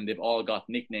town, and they've all got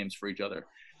nicknames for each other.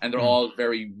 And they're all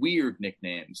very weird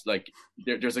nicknames. Like,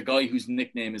 there's a guy whose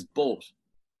nickname is Boat.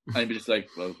 And I'd be just like,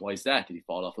 well, why is that? Did he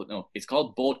fall off? No, it's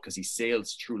called Boat because he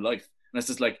sails through life. And it's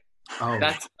just like,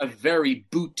 that's a very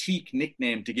boutique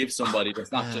nickname to give somebody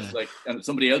that's not just like, and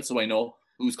somebody else who I know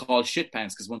who's called Shit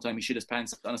Pants because one time he shit his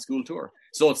pants on a school tour.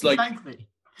 So it's like... Exactly.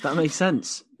 That makes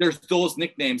sense. There's those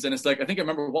nicknames, and it's like, I think I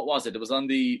remember, what was it? It was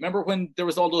remember when there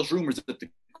was all those rumors that the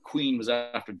Queen was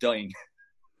after dying?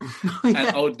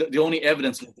 And the only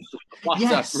evidence was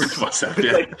WhatsApp.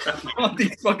 Like, all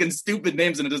these fucking stupid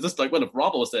names, and it was just like, well, if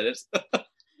Robbo said it,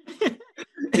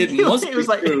 it must be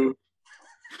true.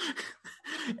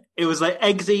 It was like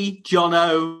Eggsy,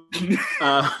 Jono,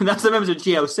 that's the members of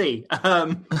GLC.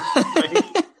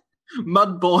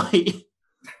 Mud Boy.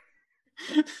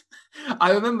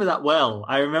 I remember that well.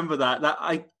 I remember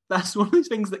that's one of those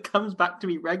things that comes back to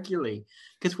me regularly.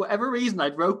 Because for whatever reason,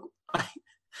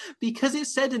 because it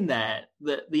said in there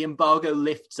that the embargo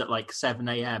lifts at like 7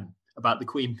 a.m. about the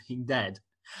Queen being dead.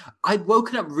 I'd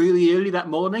woken up really early that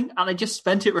morning, and I just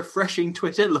spent it refreshing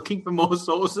Twitter, looking for more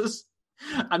sources,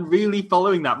 and really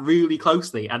following that really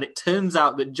closely. And it turns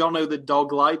out that Jono the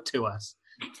dog lied to us.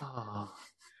 Oh.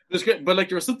 But like,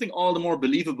 there was something all the more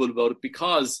believable about it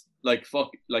because, like,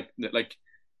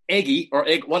 Eggy or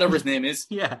Egg, whatever his name is.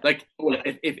 Yeah. Like, well,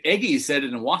 if Eggy said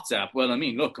it in WhatsApp, well, I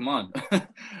mean, look, come on,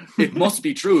 it must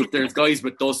be true. If there's guys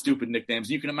with those stupid nicknames,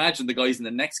 you can imagine the guys in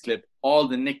the next clip, all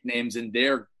the nicknames in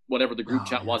their whatever the group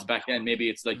chat was back then. Maybe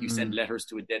it's like you send letters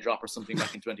to a dead drop or something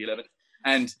back in 2011,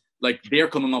 and like they're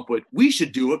coming up with, we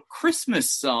should do a Christmas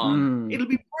song. It'll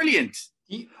be brilliant.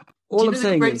 All I'm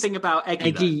saying great is, thing about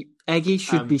Eggy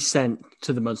should be sent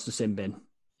to the monster sin bin.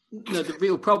 No, the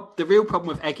real problem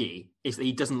with Eggy is that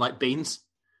he doesn't like beans.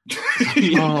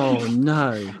 Oh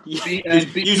no!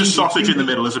 Use a sausage in the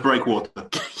middle as a breakwater.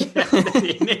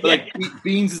 Like,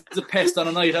 Beans is a pest on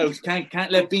a night out.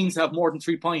 Can't let Beans have more than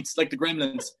 3 points, like the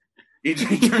Gremlins. He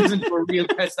turns into a real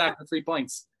pest after 3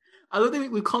 points. I don't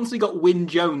think we've constantly got Wyn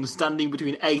Jones standing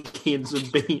between Eggy and some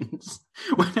beans.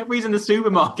 Whenever he's in the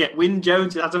supermarket, Wyn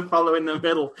Jones has to follow in the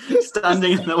middle,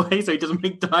 standing in the way so he doesn't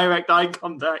make direct eye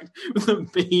contact with the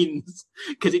beans,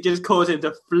 because it just causes him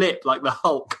to flip like the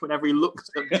Hulk whenever he looks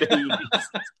at beans.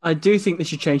 I do think they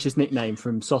should change his nickname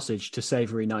from Sausage to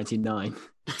Savoury 99.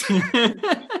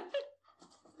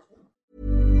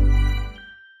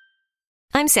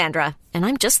 I'm Sandra, and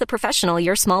I'm just the professional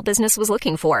your small business was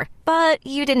looking for. But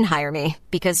you didn't hire me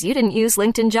because you didn't use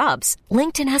LinkedIn Jobs.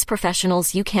 LinkedIn has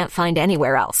professionals you can't find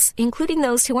anywhere else, including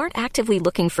those who aren't actively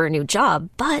looking for a new job,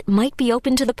 but might be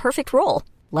open to the perfect role,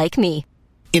 like me.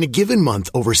 In a given month,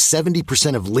 over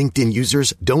 70% of LinkedIn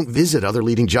users don't visit other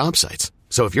leading job sites.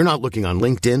 So if you're not looking on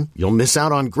LinkedIn, you'll miss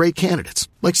out on great candidates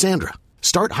like Sandra.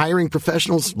 Start hiring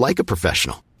professionals like a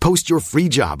professional. Post your free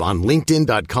job on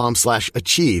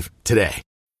linkedin.com/achieve today.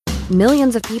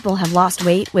 Millions of people have lost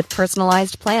weight with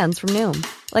personalized plans from Noom.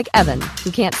 Like Evan,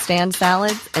 who can't stand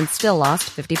salads and still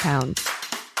lost 50 pounds.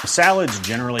 Salads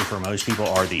generally for most people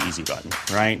are the easy button,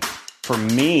 right? For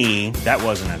me, that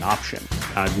wasn't an option.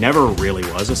 I never really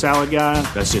was a salad guy.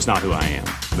 That's just not who I am.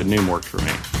 But Noom worked for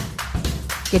me.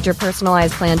 Get your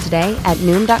personalized plan today at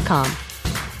Noom.com.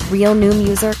 Real Noom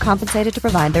user compensated to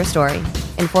provide their story.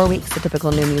 In 4 weeks, the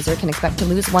typical Noom user can expect to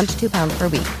lose 1 to 2 pounds per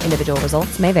week. Individual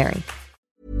results may vary.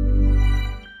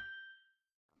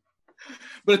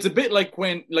 But it's a bit like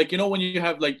when, like, you know, when you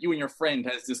have, like, you and your friend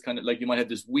has this kind of, like, you might have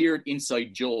this weird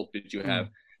inside joke that you have,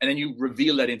 and then you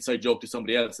reveal that inside joke to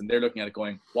somebody else, and they're looking at it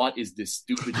going, what is this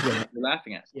stupid thing you're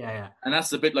laughing at? Yeah. And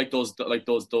that's a bit like those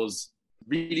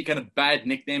really kind of bad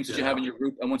nicknames that you have in your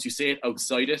group, and once you say it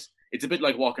outside it, it's a bit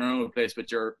like walking around a place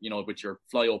with your, you know, with your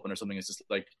fly open or something. It's just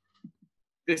like,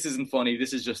 this isn't funny.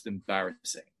 This is just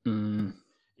embarrassing.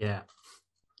 Yeah.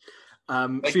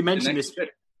 Should we mention this?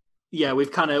 Yeah,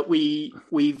 we've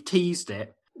teased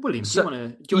it. William, do you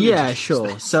want to? Yeah,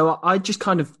 sure. So I just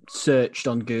kind of searched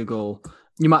on Google.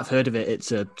 You might have heard of it.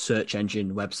 It's a search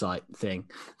engine website thing.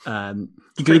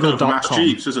 Google.com.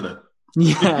 Jeeps, isn't it?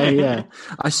 Yeah.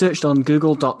 I searched on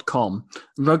Google.com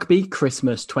Rugby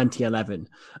Christmas 2011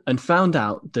 and found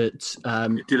out that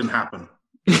it didn't happen.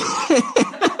 It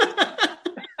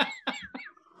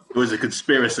was a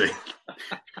conspiracy.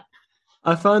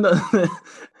 I found that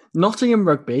Nottingham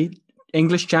Rugby,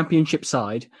 English Championship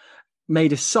side,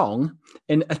 made a song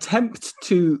in attempt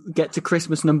to get to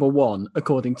Christmas #1,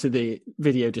 according to the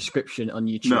video description on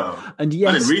YouTube. No, and yes,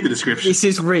 I didn't read the description. This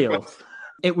is real.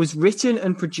 It was written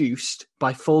and produced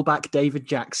by fullback David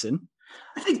Jackson.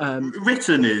 I think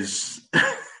written is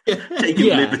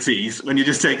taking liberties when you're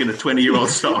just taking a 20-year-old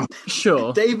song.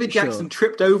 Sure. David Jackson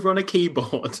tripped over on a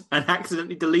keyboard and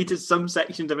accidentally deleted some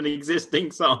sections of an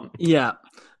existing song. Yeah.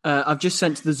 I've just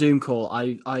sent to the Zoom call.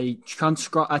 I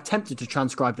attempted to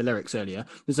transcribe the lyrics earlier.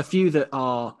 There's a few that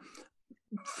are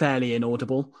fairly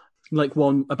inaudible, like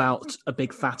one about a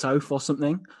big fat oaf or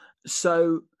something.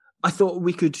 So I thought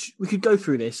we could go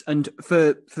through this. And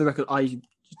for the record, I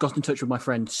got in touch with my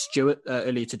friend Stuart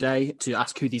earlier today to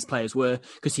ask who these players were,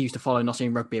 because he used to follow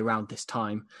Nottingham Rugby around this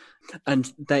time.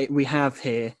 And we have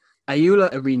here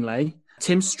Ayula Arinley,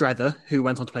 Tim Strether, who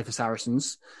went on to play for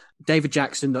Saracens, David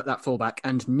Jackson, that fullback,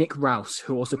 and Nick Rouse,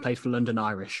 who also played for London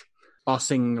Irish, are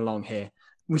singing along here.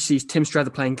 We see Tim Strether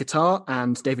playing guitar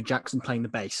and David Jackson playing the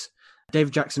bass.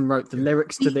 David Jackson wrote the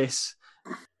lyrics to this.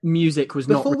 Music was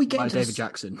not written by David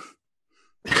Jackson.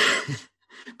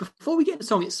 Before we get to the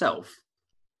song itself,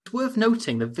 it's worth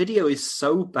noting the video is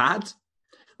so bad.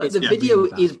 Like, the video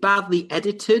really is badly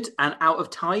edited and out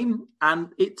of time,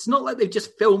 and it's not like they've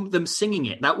just filmed them singing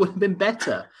it. That would have been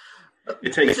better.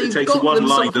 It takes one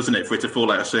line, doesn't it, for it to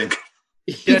fall out of sync?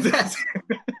 Yes.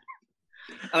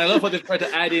 And I love how they've tried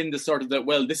to add in the sort of that,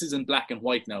 well, this is in black and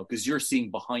white now, because you're seeing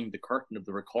behind the curtain of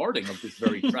the recording of this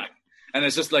very track. And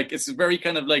it's just like, it's very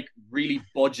kind of like really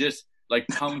budget, like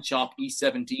Pound Shop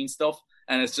E17 stuff.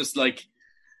 And it's just like,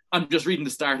 I'm just reading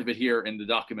the start of it here in the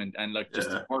document, and like just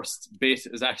the first bit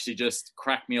is actually just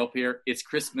crack me up here. It's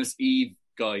Christmas Eve,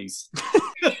 guys.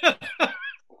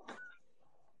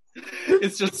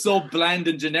 It's just so bland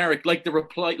and generic. Like the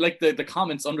reply, like the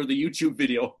comments under the YouTube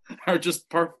video are just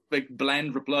perfect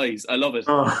bland replies. I love it.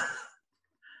 I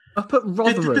put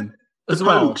Rotherham as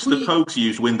well. The Pokes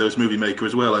used Windows Movie Maker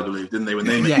as well, I believe, didn't they, when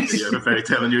they made the video of Fairy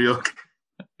Tale in New York?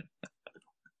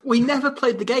 We never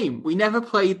played the game. We never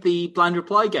played the blind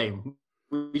reply game.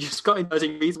 We just got into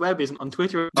Reese Webb isn't on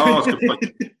Twitter. Oh, that's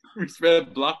good. Reese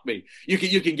Webb blocked me. You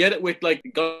can get it with like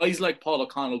guys like Paul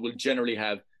O'Connell will generally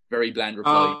have very bland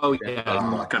replies. Oh yeah,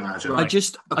 I can imagine.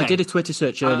 Right. I did a Twitter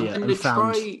search earlier and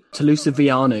found Talusa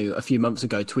Vianu a few months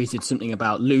ago tweeted something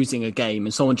about losing a game,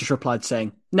 and someone just replied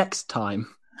saying, "Next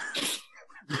time."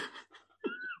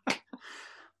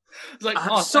 It's like,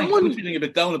 someone I'm feeling a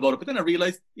bit down about it, but then I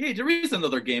realised, there is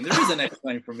another game. There is a next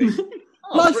time for me.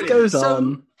 Life brilliant. goes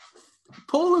on.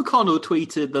 Paul O'Connell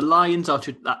tweeted, "The Lions are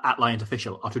at Lions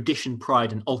Official are tradition,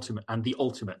 pride, and the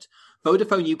ultimate.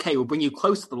 Vodafone UK will bring you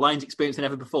closer to the Lions experience than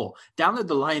ever before. Download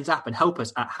the Lions app and help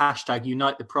us at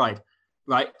 #UniteThePride."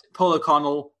 Right, Paul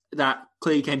O'Connell. That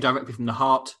clearly came directly from the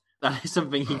heart. That is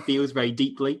something he feels very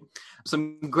deeply.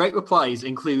 Some great replies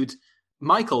include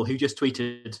Michael, who just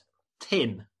tweeted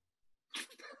tin.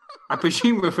 I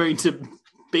presume referring to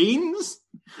beans?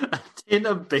 A tin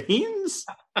of beans?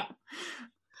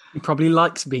 He probably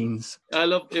likes beans. I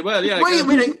love it. Well, yeah. Wait a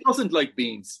minute. He doesn't like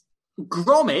beans.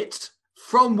 Gromit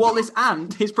from Wallace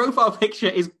and his profile picture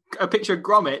is a picture of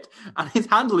Gromit and his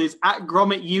handle is at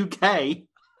Gromit UK.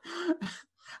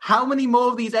 How many more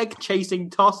of these egg-chasing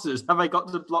tossers have I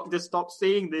got to block to stop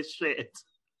seeing this shit?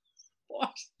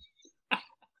 What?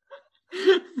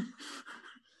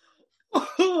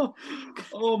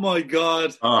 Oh my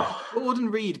God.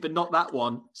 Gordon Reed, but not that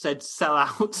one, said sell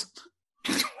out.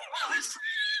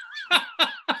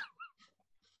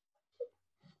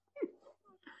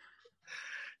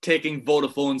 Taking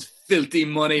Vodafone's filthy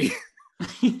money.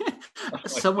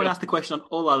 Someone asked the question on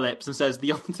All Our Lips and says,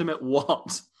 the ultimate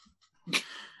what?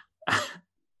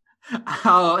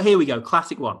 Oh, here we go.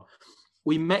 Classic one.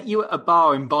 We met you at a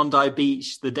bar in Bondi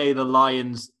Beach the day the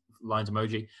Lions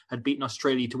emoji, had beaten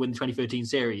Australia to win the 2013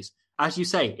 series. As you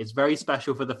say, it's very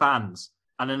special for the fans.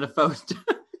 And then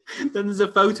then there's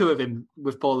a photo of him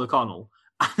with Paul O'Connell.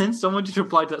 And then someone just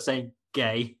replied to that saying,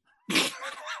 gay.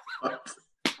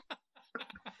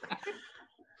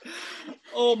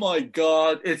 Oh my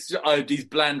God. It's these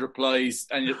bland replies.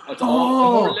 And the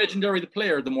more legendary the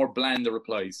player, the more bland the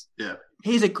replies. Yeah.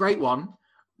 Here's a great one.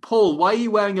 Paul, why are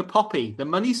you wearing a poppy? The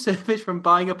money service from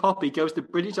buying a poppy goes to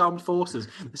British Armed Forces,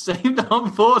 the same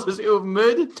armed forces who have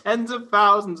murdered tens of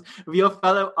thousands of your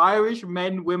fellow Irish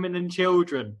men, women, and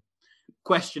children. ?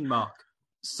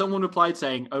 Someone replied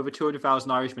saying, over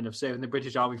 200,000 Irishmen have served in the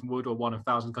British Army from World War I, and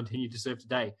 1,000 continue to serve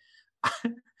today.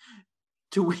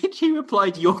 To which he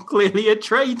replied, you're clearly a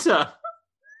traitor.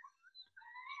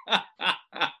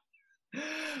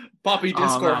 Poppy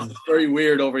discourse is very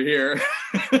weird over here.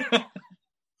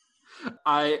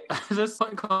 As a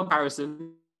slight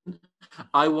comparison,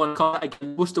 I want to comment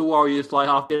again. Worcester Warriors fly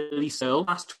half Billy Searle.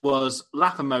 Last was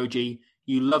laugh emoji.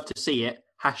 You love to see it.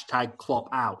 #Klopp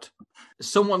out.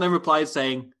 Someone then replied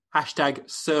saying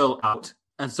 #Searle out,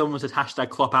 and someone said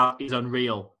 #Klopp out is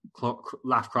unreal.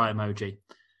 Laugh cry emoji.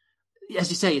 As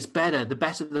you say, it's better. The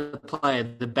better the player,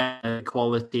 the better the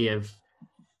quality of.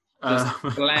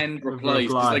 Bland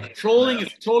replies. Like trolling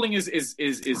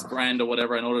is grand or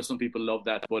whatever. I know there's some people love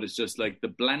that, but it's just like the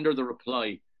blander the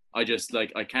reply. I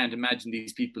can't imagine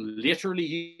these people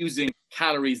literally using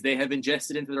calories they have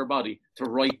ingested into their body to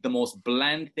write the most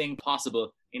bland thing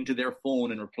possible into their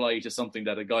phone and reply to something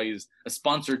that a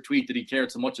sponsored tweet that he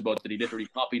cared so much about that he literally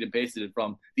copied and pasted it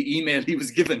from the email he was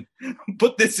given.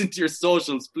 Put this into your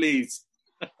socials, please.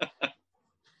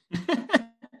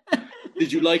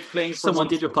 Did you like playing? Someone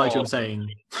did reply to him saying,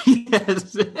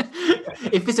 yes.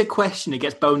 If it's a question, it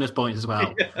gets bonus points as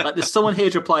well. Yeah. Like there's someone here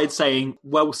who's replied saying,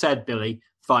 well said, Billy.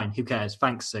 Fine, who cares?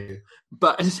 Thanks, Sue.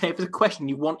 But as I say, if it's a question,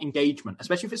 you want engagement,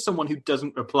 especially if it's someone who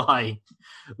doesn't reply,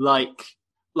 like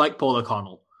Paul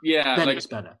O'Connell. Yeah, then it's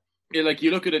better. Yeah, like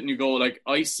you look at it and you go, like,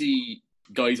 I see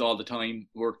guys all the time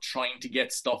who are trying to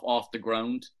get stuff off the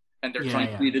ground. And they're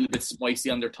trying to be a little bit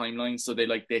spicy on their timeline. So they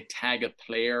tag a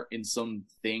player in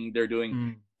something they're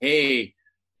doing. Hey,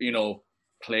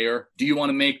 player, do you want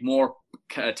to make more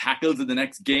tackles in the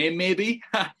next game, maybe?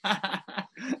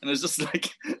 And it's just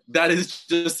like, that is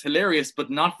just hilarious,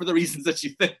 but not for the reasons that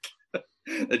you think.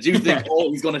 That you think,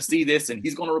 he's going to see this and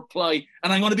he's going to reply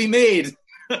and I'm going to be made.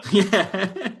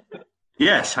 Yeah.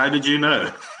 Yes, how did you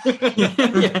know?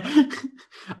 Yeah.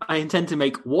 I intend to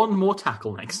make one more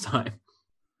tackle next time.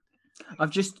 I've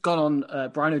just gone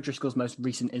on Brian O'Driscoll's most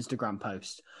recent Instagram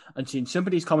post and seen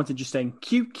somebody's commented just saying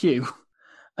QQ,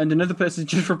 and another person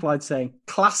just replied saying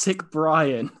classic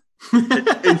Brian.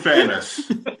 In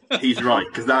fairness, he's right,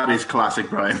 because that is classic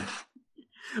Brian.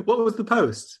 What was the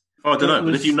post? Oh, I don't know,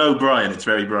 but if you know Brian, it's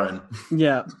very Brian.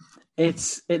 Yeah,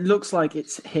 it looks like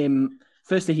it's him.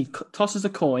 Firstly, he tosses a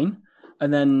coin,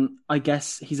 and then I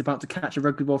guess he's about to catch a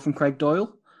rugby ball from Craig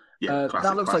Doyle. Yeah,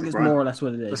 that looks like it's Brian. more or less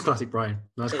what it is. That's classic Brian.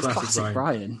 That's classic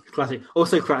Brian. Classic.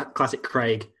 Also classic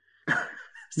Craig.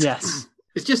 Yes.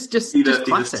 It's just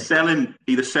classic.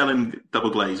 Either selling double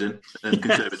glazing and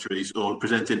conservatories or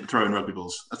throwing rugby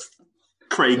balls. That's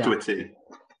Craig to a T.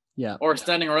 Yeah. Or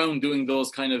standing around doing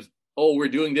those kind of oh, we're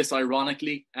doing this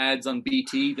ironically ads on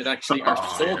BT that actually are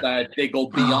so bad they go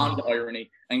beyond irony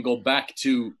and go back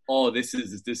to, oh, this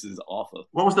is awful.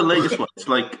 What was the latest one? It's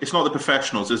like, it's not The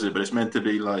Professionals, is it? But it's meant to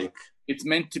be like, it's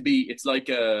like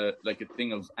a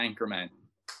thing of Anchorman.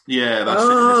 Yeah, that's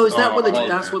is that what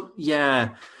that's what? Yeah,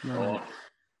 Oh,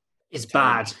 it's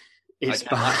bad. It's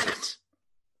bad.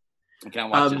 I can't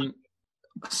watch it.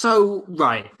 So,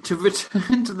 right, to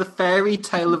return to the fairy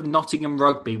tale of Nottingham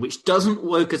Rugby, which doesn't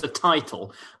work as a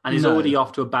title and is already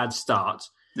off to a bad start.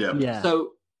 Yeah.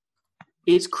 So,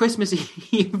 it's Christmas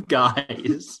Eve,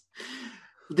 guys.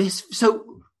 This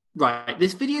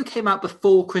video came out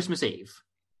before Christmas Eve,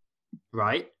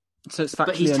 right? So it's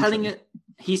but he's telling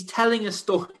a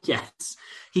story. Yes,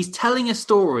 he's telling a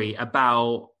story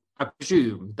about, I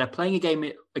presume they're playing a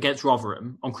game against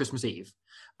Rotherham on Christmas Eve,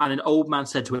 and an old man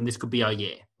said to him, "This could be our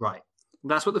year." Right.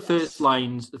 That's what the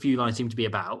few lines seem to be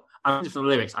about. I'm just from the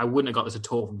lyrics. I wouldn't have got this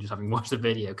at all from just having watched the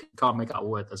video. Can't make out a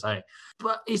word they're saying.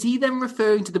 But is he then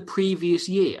referring to the previous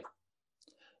year,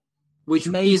 which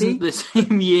isn't the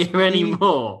same year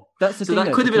anymore? That's the thing.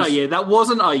 That could have been our year. That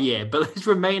wasn't our year, but let's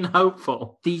remain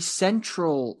hopeful. The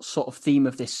central sort of theme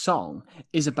of this song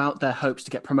is about their hopes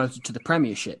to get promoted to the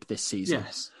Premiership this season.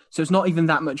 Yes. So it's not even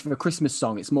that much of a Christmas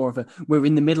song. It's more of we're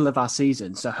in the middle of our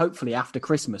season. So hopefully after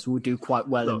Christmas, we'll do quite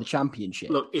well in the Championship.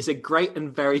 Look, it's a great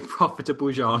and very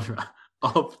profitable genre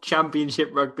of Championship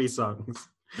rugby songs.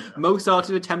 Most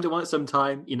artists attempt at one at some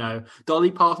time. You know, Dolly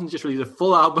Parton just released a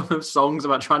full album of songs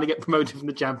about trying to get promoted from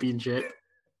the Championship.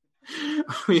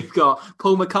 We've got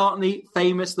Paul McCartney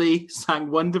famously sang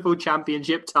Wonderful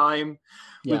Championship Time.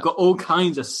 Yeah. We've got all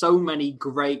kinds of so many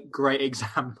great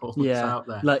examples out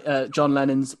there. Like John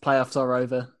Lennon's Playoffs Are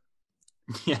Over.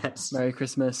 Yes. Merry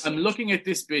Christmas. I'm looking at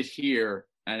this bit here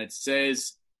and it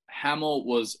says Hamill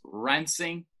was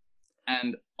rancing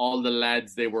and all the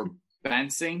lads, they were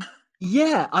bancing.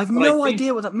 Yeah, I've no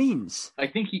idea what that means. I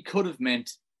think he could have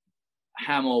meant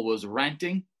Hamill was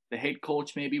ranting. The head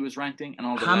coach maybe was ranting. And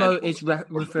all the Hamill lads is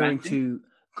referring to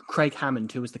Craig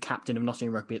Hammond, who was the captain of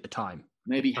Nottingham Rugby at the time.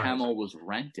 Maybe Hamill was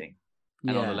ranting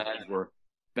and all the lads were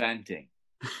banting.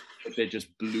 But they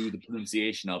just blew the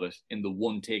pronunciation of it in the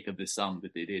one take of this song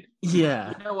that they did.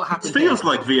 Yeah. You know what happened? It feels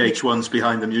like VH1's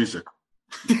Behind the Music.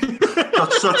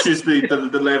 Such is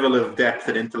the level of depth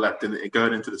and intellect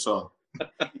going into the song.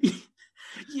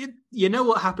 You know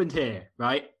what happened here,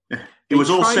 right? It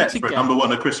was all set for number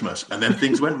one at Christmas, and then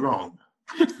things went wrong.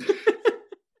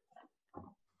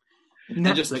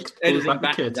 And just editing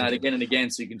back to that again and again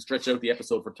so you can stretch out the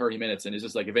episode for 30 minutes, and it's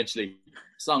just like eventually the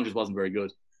song just wasn't very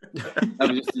good. That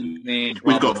was just the main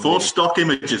problem. We've got 4 stock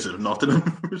images of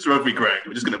Nottingham Rugby Greg.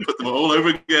 We're just going to put them all over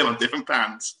again on different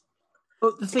pans.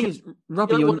 Well, the thing is,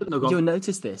 Robbie, you'll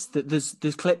notice this, that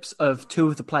there's clips of 2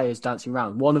 of the players dancing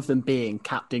around, one of them being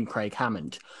Captain Craig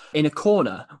Hammond, in a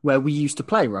corner where we used to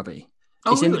play, Robbie.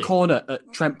 It's in the corner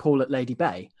at Trent Pool at Lady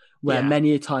Bay, where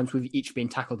many a times we've each been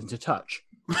tackled into touch.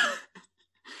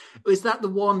 Is that the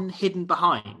one hidden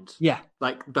behind? Yeah.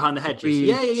 Like behind the hedges?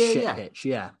 Really pitch,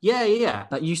 yeah. Yeah.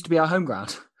 That used to be our home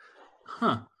ground.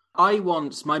 Huh.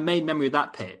 My main memory of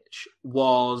that pitch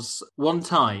was one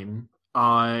time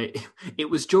it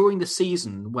was during the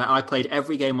season where I played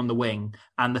every game on the wing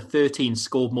and the 13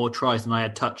 scored more tries than I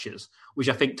had touches, which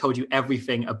I think told you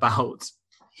everything about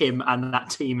him and that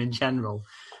team in general.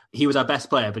 He was our best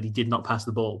player, but he did not pass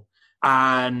the ball.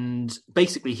 And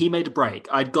basically he made a break.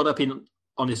 I'd got up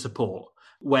on his support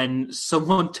when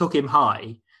someone took him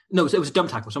high. No, it was a dump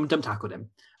tackle. Someone dump tackled him.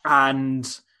 And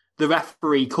the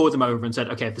referee called him over and said,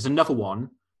 okay, if there's another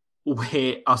one,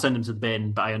 I'll send him to the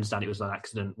bin, but I understand it was an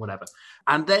accident, whatever.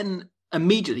 And then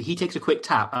immediately he takes a quick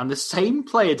tap and the same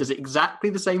player does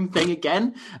exactly the same thing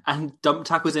again and dump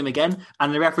tackles him again.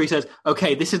 And the referee says,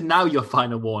 okay, this is now your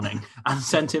final warning, and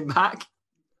sent him back.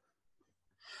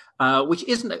 Which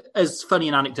isn't as funny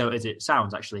an anecdote as it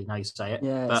sounds, actually, now you say it.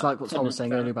 Yeah, it's like what Tom was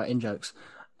saying earlier about in-jokes.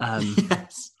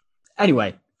 Yes.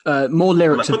 Anyway, more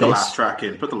lyrics of this.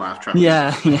 Put the laugh track in.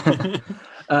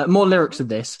 Yeah. More lyrics of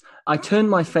this. I turned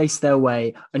my face their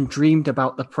way and dreamed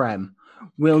about the Prem.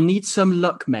 We'll need some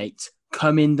luck, mate.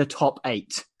 Come in the top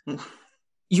 8.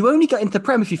 You only get into the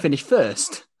Prem if you finish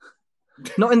first.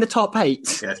 Not in the top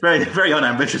 8. Yeah, it's very, very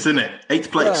unambitious, isn't it?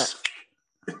 8th place.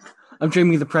 Yeah. I'm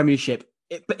dreaming of the Premiership.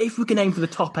 But if we can aim for the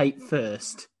top 8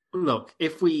 first. Look,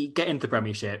 if we get into the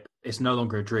Premiership, it's no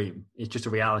longer a dream. It's just a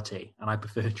reality, and I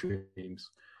prefer dreams.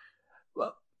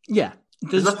 Well, yeah.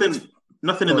 There's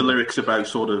nothing in the lyrics about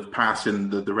sort of passing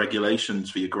the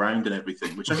regulations for your ground and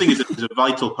everything, which I think is a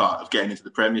vital part of getting into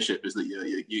the Premiership, is that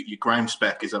your ground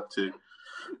spec is up to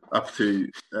the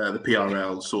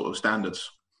PRL sort of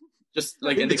standards. Just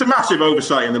like it's a massive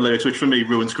oversight in the lyrics, which for me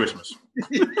ruins Christmas.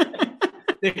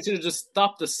 They should have just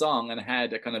stopped the song and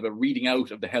had a kind of a reading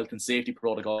out of the health and safety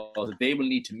protocols that they will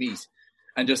need to meet,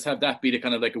 and just have that be the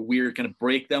kind of like a weird kind of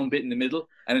breakdown bit in the middle,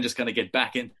 and then just kind of get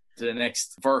back into the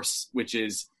next verse, which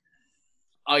is,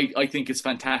 I think it's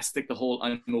fantastic. The whole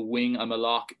I'm a wing, I'm a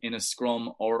lock, in a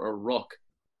scrum or a ruck,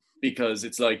 because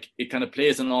it's like it kind of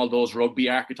plays on all those rugby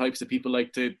archetypes that people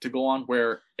like to go on,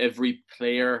 where every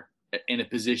player in a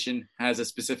position has a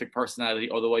specific personality,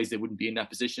 otherwise they wouldn't be in that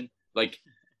position. Like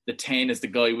the 10 is the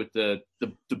guy with the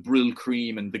brill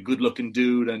cream and the good looking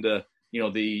dude, and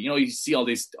you see all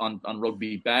these on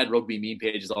rugby, bad rugby meme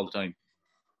pages all the time.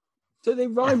 So they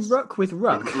rhyme ruck with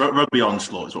ruck. Rugby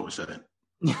onslaught is what we're saying.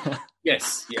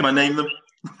 Yes. Yeah. Can I name them?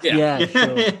 Yeah,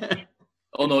 sure.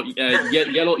 Oh no,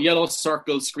 yellow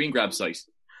circle screen grab site.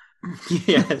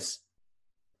 Yes.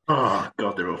 Oh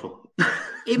God, they're awful.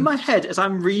 In my head, as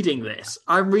I'm reading this,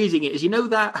 I'm reading it as, you know,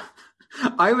 that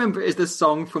I remember it as the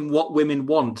song from What Women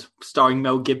Want, starring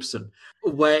Mel Gibson,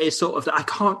 where it's sort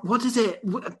of, what is it?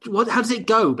 How does it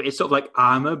go? But it's sort of like,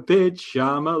 I'm a bitch,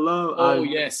 I'm a low. Oh,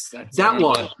 yes. That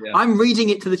one. Yeah. I'm reading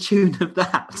it to the tune of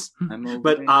that.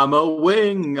 I'm a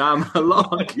wing, I'm a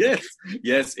lock. Yes,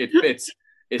 it fits.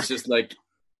 It's just like,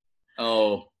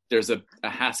 oh, there's a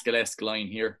Haskell-esque line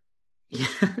here. Yeah,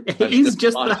 it is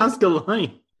just the Haskell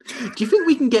line. Do you think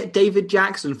we can get David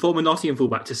Jackson, former Nottingham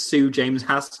fullback, to sue James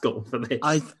Haskell for this?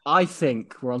 I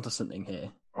think we're onto something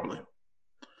here. Probably.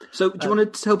 So, do you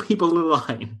want to tell people the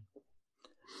line?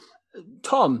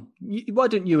 Tom, why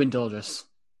don't you indulge us?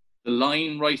 The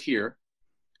line right here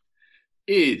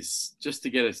is, just to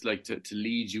get us to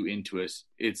lead you into it,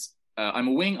 it's I'm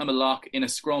a wing, I'm a lock, in a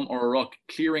scrum or a ruck,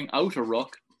 clearing out a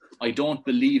ruck. I don't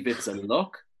believe it's a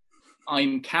luck.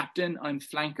 I'm captain, I'm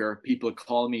flanker. People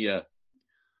call me a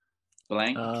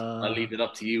blank. I'll leave it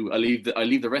up to you. I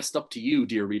leave the rest up to you,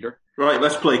 dear reader. Right,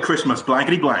 let's play Christmas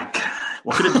Blankety Blank.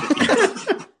 What could it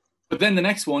be? But then the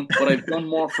next one, but I've done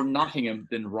more for Nottingham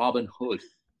than Robin Hood.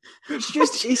 Which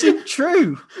just isn't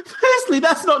true. Firstly,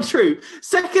 that's not true.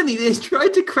 Secondly, they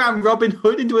tried to cram Robin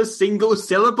Hood into a single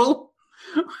syllable,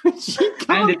 which you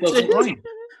can't and it doesn't rhyme.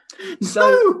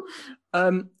 So,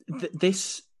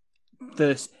 this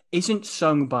verse isn't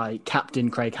sung by Captain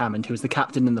Craig Hammond, who was the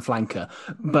captain and the flanker,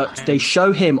 but they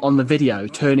show him on the video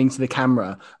turning to the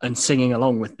camera and singing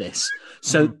along with this.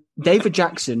 So David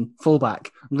Jackson,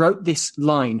 fullback, wrote this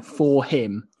line for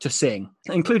him to sing,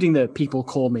 including the "people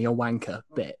call me a wanker"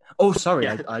 bit. Oh, sorry,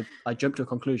 I jumped to a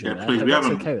conclusion. Yeah, please, we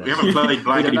haven't played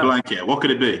Blankety Blank yet. What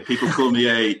could it be? People call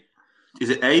me is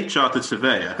it A, chartered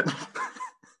surveyor,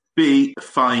 B,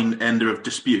 fine ender of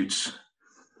disputes,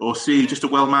 or C, just a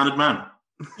well-mannered man?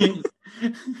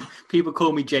 People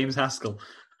call me James Haskell.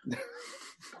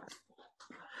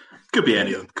 Could be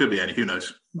any of them. Could be any. Who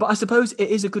knows? But I suppose it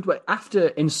is a good way, after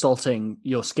insulting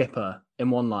your skipper in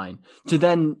one line, to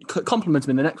then compliment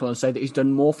him in the next one and say that he's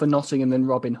done more for Nottingham than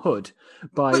Robin Hood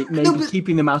by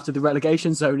keeping them out of the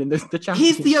relegation zone in the championship.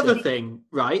 Here's the other thing,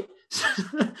 right?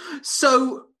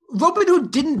 So Robin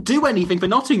Hood didn't do anything for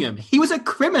Nottingham. He was a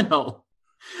criminal.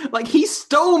 Like, he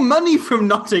stole money from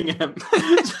Nottingham.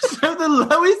 So there's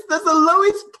the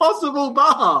lowest possible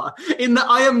bar in that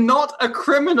I am not a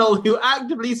criminal who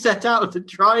actively set out to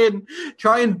try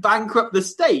and bankrupt the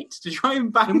state, to try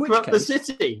and bankrupt the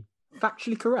city.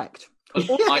 Factually correct.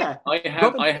 Yeah.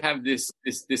 I have this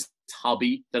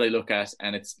hobby that I look at,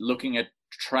 and it's looking at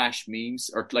trash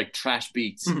memes or like trash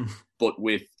beats, but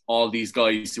with all these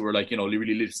guys who are like,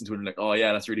 really listen to it and like, oh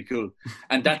yeah, that's really cool.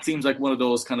 And that seems like one of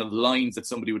those kind of lines that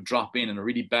somebody would drop in a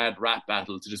really bad rap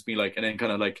battle to just be like, and then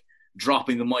kind of like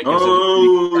dropping the mic as a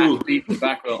really beat in the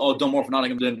background. Oh, done more for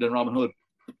Nottingham than Robin Hood.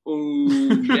 Oh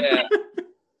yeah.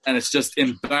 And it's just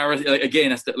embarrassing. Like, again,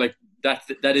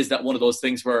 that is one of those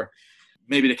things where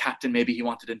maybe the captain, maybe he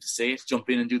wanted him to say it, jump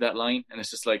in and do that line. And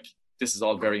it's just like, this is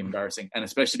all very embarrassing. And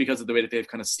especially because of the way that they've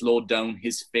kind of slowed down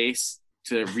his face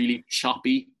to really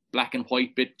choppy black and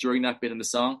white bit during that bit in the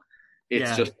song.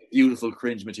 It's just beautiful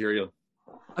cringe material.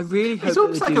 I really hope it's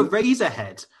almost like a razor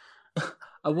head.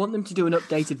 I want them to do an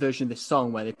updated version of this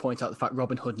song where they point out the fact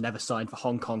Robin Hood never signed for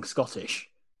Hong Kong Scottish.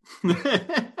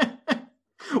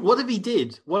 What if he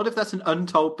did? What if that's an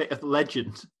untold bit of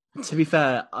legend? To be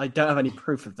fair, I don't have any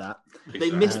proof of that.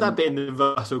 They missed that bit in the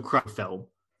Russell Crowe film.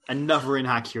 Another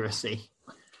inaccuracy.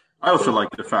 I also like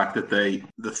the fact that the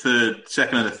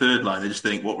second and the third line, they just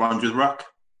think, what rhymes with ruck?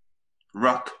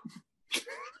 Ruck.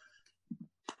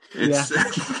 It's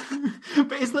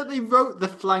but it's like they wrote the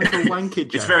flanker wanker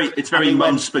joke. It's very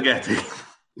mum spaghetti.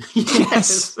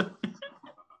 Yes.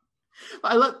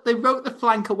 They wrote the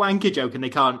flanker wanker joke and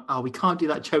we can't do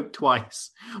that joke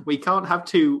twice. We can't have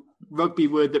two rugby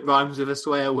word that rhymes with a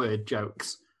swear word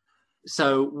jokes.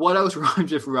 So what else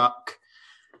rhymes with ruck?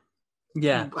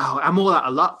 Yeah. Oh, I'm all out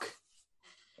of luck.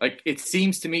 Like, it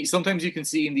seems to me, sometimes you can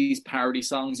see in these parody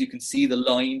songs, you can see the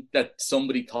line that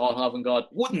somebody thought of and God,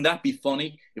 wouldn't that be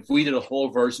funny if we did a whole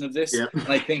version of this? Yep. And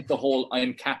I think the whole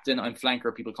I'm captain, I'm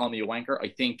flanker, people call me a wanker, I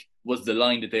think was the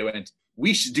line that they went,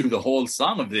 we should do the whole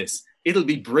song of this. It'll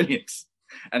be brilliant.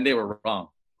 And they were wrong.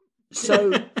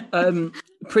 So,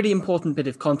 pretty important bit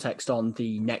of context on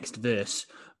the next verse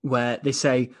where they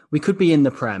say, we could be in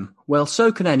the Prem. Well,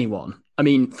 so can anyone. I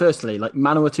mean, firstly, like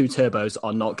Manawatu Turbos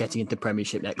are not getting into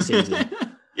Premiership next season.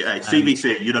 Yeah, it's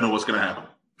CBC. You don't know what's going to happen.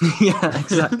 Yeah,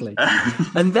 exactly.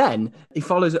 And then he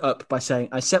follows it up by saying,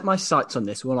 I set my sights on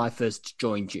this when I first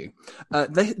joined you.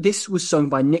 This was sung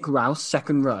by Nick Rouse,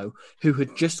 second row, who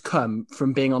had just come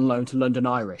from being on loan to London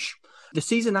Irish. The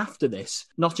season after this,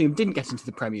 Nottingham didn't get into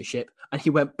the Premiership and he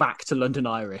went back to London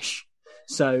Irish.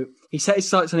 So he set his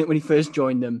sights on it when he first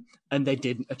joined them and they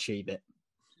didn't achieve it.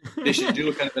 They should do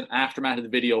a kind of an aftermath of the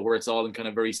video where it's all in kind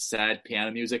of very sad piano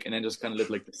music and then just kind of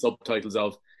like the subtitles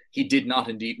of he did not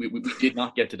indeed, we did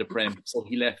not get to the Prem, so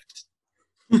he left.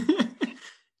 You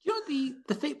know the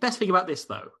best thing about this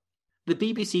though? The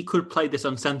BBC could play this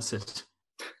uncensored.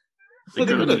 They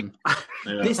could have.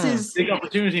 Yeah. This is big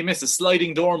opportunity missed, a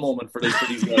sliding door moment for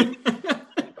these guys.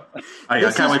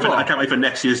 I can't wait for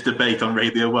next year's debate on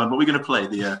Radio 1. What are we going to play?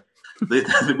 The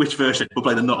which version? We'll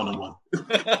play the Nottingham one.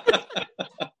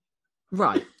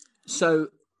 Right. So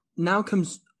now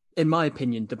comes, in my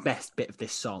opinion, the best bit of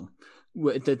this song,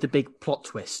 the big plot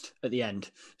twist at the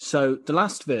end. So the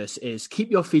last verse is,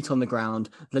 keep your feet on the ground.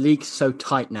 The league's so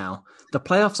tight now. The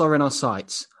playoffs are in our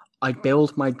sights. I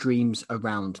build my dreams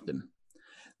around them.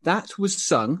 That was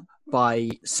sung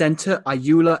by centre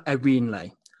Ayula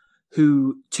Erinle,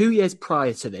 who 2 years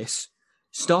prior to this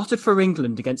started for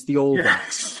England against the All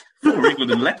Blacks. Yes. For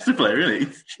England and Leicester player, really.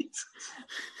 Jesus.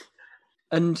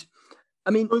 And I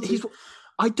mean,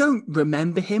 I don't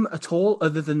remember him at all,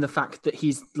 other than the fact that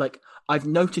he's like, I've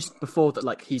noticed before that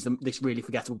like he's this really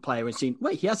forgettable player and seen,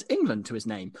 wait, he has England to his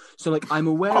name. So like I'm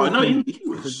aware of him he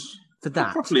was for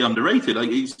that. Properly underrated.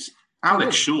 Like he's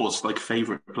Alex Shaw's like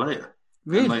favourite player.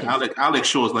 Really? And, like Alex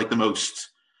Shaw's like the most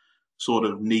sort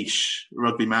of niche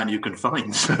rugby man you can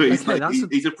find. So he's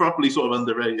he's a properly sort of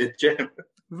underrated gem.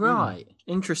 Right.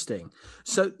 Interesting.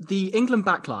 So the England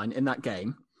backline in that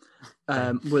game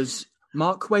was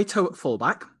Mark Waito at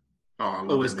fullback. Oh,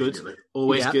 always good.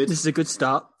 Always good. This is a good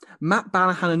start. Matt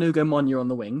Balahan and Ugo Monya on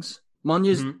the wings.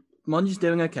 Monya's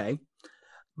doing okay.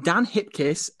 Dan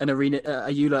Hipkiss and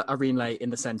Ayula Erinle in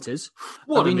the centres.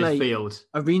 What a midfield.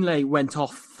 Erinle went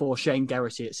off for Shane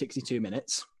Geraghty at 62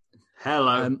 minutes.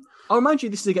 Hello. I'll remind you,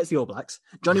 this is against the All Blacks.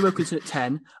 Johnny Wilkinson at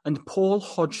 10 and Paul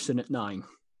Hodgson at 9.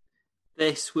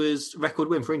 This was record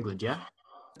win for England, yeah?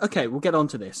 Okay, we'll get on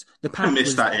to this. The pack I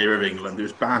missed that era of England. It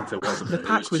was banter, wasn't it? The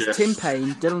pack was Tim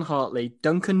Payne, Dylan Hartley,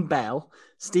 Duncan Bell,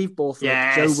 Steve Borthwick,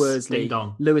 Joe Worsley,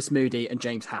 Lewis Moody, and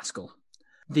James Haskell.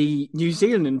 The New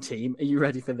Zealand team, are you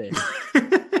ready for this?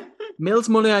 Mills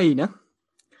Muliaina,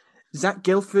 Zach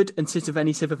Guilford and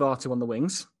Sitoveni Sivivatu on the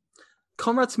wings,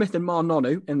 Conrad Smith and Mar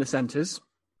Nonu in the centres,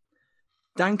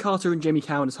 Dan Carter and Jimmy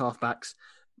Cowan as halfbacks,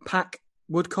 Pack,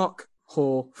 Woodcock,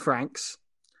 Hoare, Franks,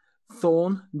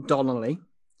 Thorne, Donnelly,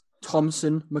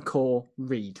 Thompson, McCaw,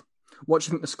 Reed. What do you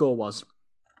think the score was?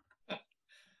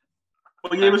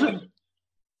 What year was it?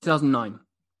 2009.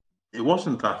 It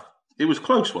wasn't that. It was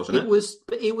close, wasn't it? It was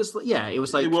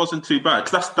like... It wasn't too bad.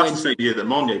 Because that's the same year that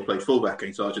Monye played fullback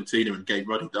against Argentina and gave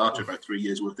Ruddy Darter about 3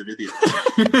 years' worth of video.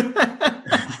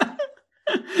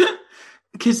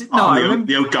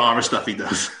 The O'Gara stuff he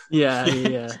does. Yeah.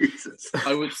 Jesus.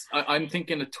 I'm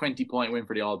thinking a 20-point win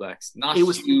for the All Blacks. It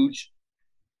was huge.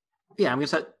 Yeah, I'm going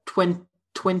to say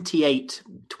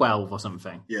 28-12 or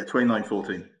something. Yeah,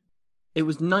 29-14. It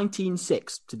was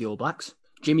 19-6 to the All Blacks.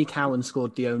 Jimmy Cowan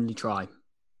scored the only try,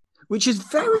 which is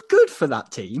very good for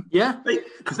that team. Yeah.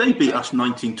 Because they beat us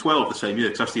 19-12 the same year,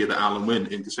 because that's the year that Alan Wynne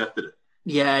intercepted it.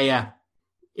 Yeah.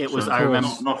 It was, I remember.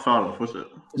 Not far off, was it?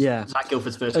 Yeah. Zach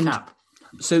Guilford's first cap.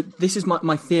 So this is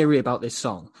my theory about this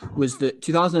song, was that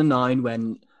 2009,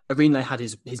 when Erinle had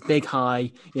his big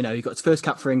high, he got his first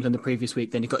cap for England the previous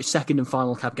week, then he got his second and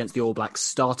final cap against the All Blacks,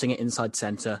 starting at inside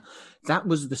centre. That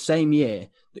was the same year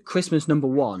that Christmas number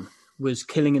 1 was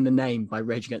Killing in the Name by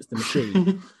Rage Against the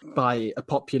Machine by a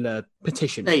popular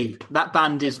petition. Hey, that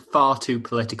band is far too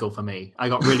political for me. I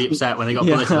got really upset when they got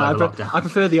political over lockdown. I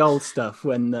prefer the old stuff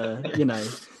when,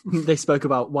 they spoke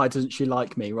about why doesn't she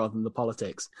like me rather than the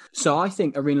politics. So I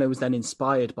think Erinle was then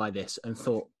inspired by this and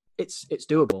thought, it's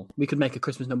doable. We could make a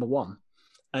Christmas number one.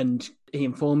 And he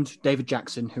informed David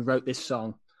Jackson, who wrote this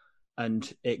song,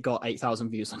 and it got 8,000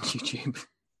 views on YouTube.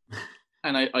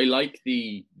 And I like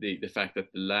the fact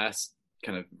that the last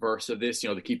kind of verse of this,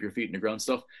 the keep your feet in the ground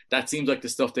stuff, that seems like the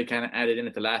stuff they kind of added in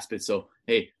at the last bit. So,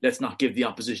 hey, let's not give the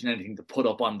opposition anything to put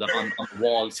up on the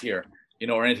walls here,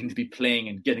 or anything to be playing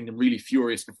and getting them really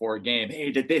furious before a game.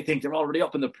 Hey, they think they're already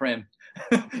up in the Prem.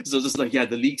 So just like,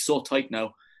 the league's so tight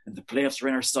now and the playoffs are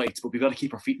in our sights, but we've got to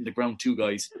keep our feet in the ground too,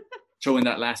 guys. Throw in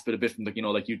that last bit of it from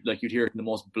like you'd hear it in the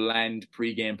most bland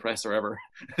pre-game presser ever.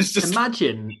 It's just...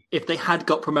 Imagine if they had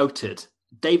got promoted.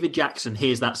 David Jackson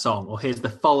hears that song, or hears the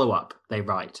follow-up they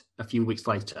write a few weeks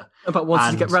later. About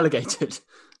wanting to get relegated.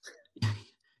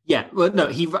 Yeah, well, no,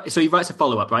 he writes a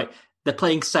follow-up, right? They're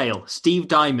playing Sale. Steve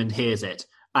Diamond hears it,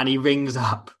 and he rings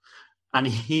up, and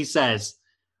he says,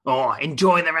 "Oh,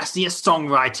 enjoy the rest of your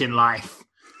songwriting life,"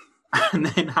 and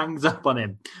then hangs up on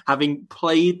him, having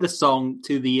played the song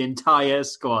to the entire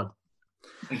squad.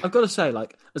 I've got to say,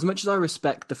 as much as I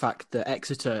respect the fact that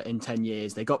Exeter in 10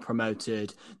 years, they got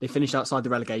promoted, they finished outside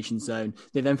the relegation zone,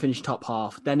 they then finished top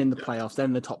half, then in the playoffs, then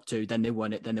in the top two, then they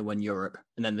won it, then they won Europe,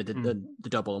 and then they did the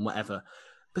double and whatever.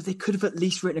 But they could have at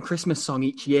least written a Christmas song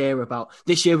each year about,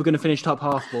 this year we're going to finish top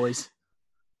half, boys.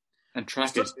 And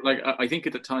track it. I think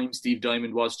at the time, Steve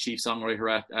Diamond was chief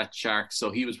songwriter at Sharks, so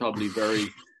he was probably very...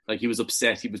 he was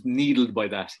upset. He was needled by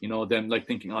that. Them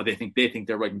thinking, they think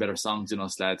they're writing better songs than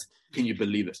us, lads. Can you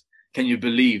believe it? Can you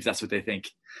believe that's what they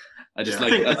think? I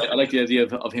like the idea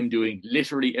of him doing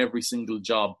literally every single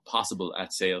job possible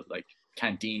at Sale, like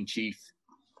canteen chief.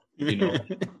 I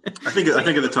think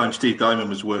at the time Steve Diamond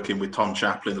was working with Tom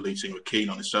Chaplin, the lead singer of Keane,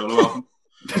 on his solo album.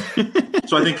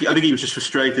 So I think he was just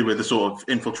frustrated with the sort of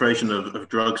infiltration of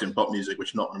drugs in pop music,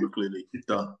 which Nottingham have clearly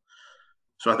done.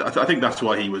 So I think that's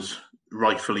why he was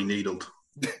rightfully needled.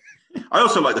 I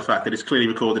also like the fact that it's clearly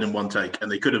recorded in one take,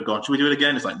 and they could have gone, should we do it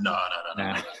again? It's like, no.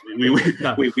 We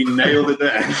nailed it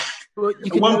there. Well,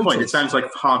 at one point, it sounds like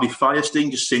Harvey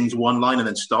Firestein just sings one line and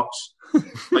then stops.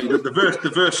 Like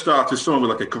the verse starts as someone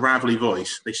with like a gravelly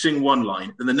voice. They sing one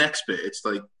line, and the next bit, it's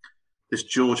like this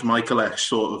George Michael-esque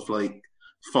sort of like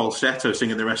falsetto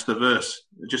singing the rest of the verse.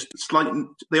 Just slightly,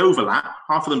 they overlap.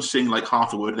 Half of them sing like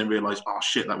half a word and then realise, oh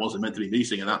shit, that wasn't meant to be me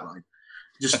singing that line.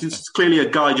 It's clearly a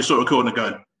guy just sort of recording and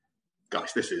going,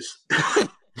 guys, this is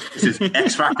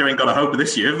X Factor ain't got a hope of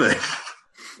this year, have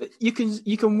they?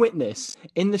 You can witness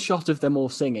in the shot of them all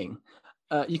singing.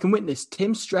 You can witness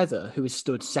Tim Strether, who is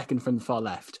stood second from the far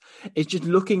left, is just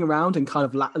looking around and kind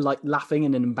of laughing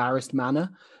in an embarrassed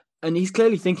manner. And he's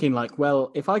clearly thinking like,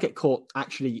 well, if I get caught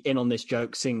actually in on this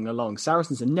joke singing along,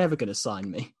 Saracens are never going to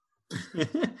sign me.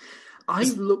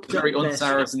 I've looked very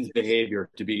un-Saracens behaviour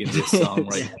to be in this song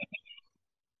right now.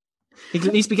 He could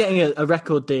at least be getting a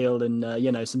record deal and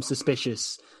some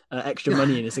suspicious extra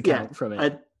money in his account from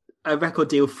it. A record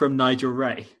deal from Nigel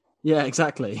Ray. Yeah,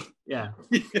 exactly. Yeah.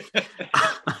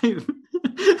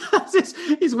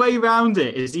 His way around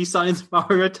it is he signs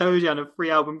Mario Toji on a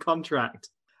free album contract.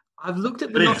 I've looked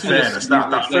at the Nottingham.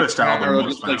 That first album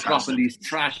was like dropping these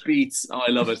trash beats. Oh,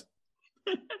 I love it.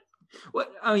 Well,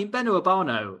 I mean, Benno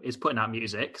Urbano is putting out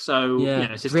music, so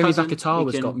it's his cousin.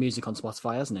 Vakatarwa's got music on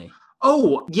Spotify, hasn't he?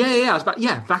 Oh, yeah.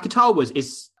 Vakatarwa's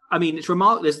is. I mean, it's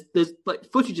remarkable. There's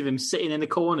like footage of him sitting in a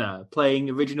corner playing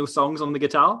original songs on the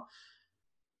guitar.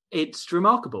 It's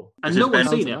remarkable, and no one's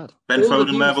seen it. Ben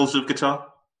Foden levels of guitar.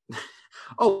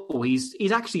 Oh,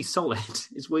 he's actually solid.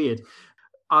 It's weird.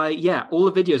 All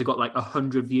the videos have got like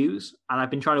 100 views, and I've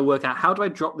been trying to work out how do I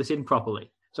drop this in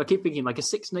properly. So I keep thinking like a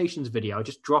Six Nations video. I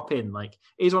just drop in like,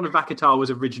 here's one of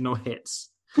Vakatarwa's original hits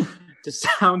to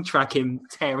soundtrack him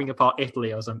tearing apart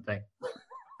Italy or something.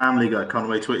 Family Guy,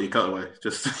 Conway Twitty cutaway.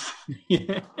 Just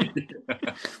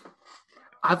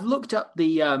I've looked up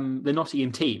the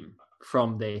Nottingham team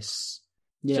from this.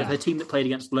 Yeah, so the team that played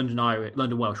against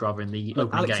London Welsh rather in the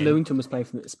opening Alex game. Lewington was playing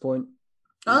from at this point.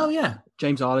 Oh yeah,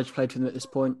 James Arledge played for them at this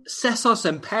point. Cesar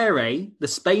Sempere, the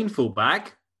Spain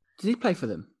fullback, did he play for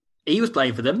them? He was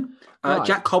playing for them. Right.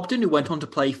 Jack Cobden, who went on to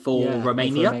play for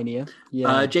Romania.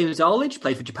 Yeah. James Arledge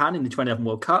played for Japan in the 2011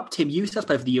 World Cup. Tim Eustace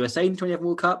played for the USA in the 2011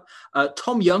 World Cup.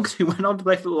 Tom Youngs, who went on to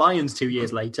play for the Lions 2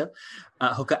 years later.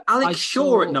 Hooker Alex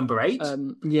Shaw at number 8.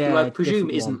 Who I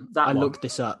presume isn't that one. I looked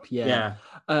this up, yeah.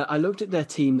 I looked at their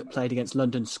team that played against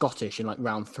London Scottish in like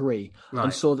round 3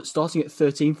 and saw that starting at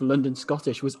 13 for London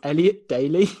Scottish was Elliot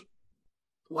Daly.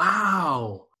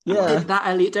 Wow. Yeah. That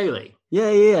Elliot Daly?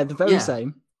 Yeah, the very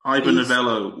same. Ivan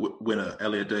Novello winner,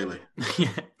 Elliot Daly.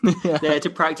 Yeah. There to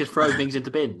practice throwing things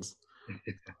into bins.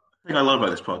 The thing I love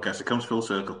about this podcast, it comes full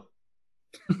circle.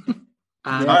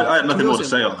 And I had nothing more to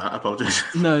also- say on that. Apologies.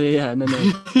 No,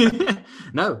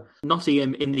 No,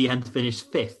 Nottingham in the end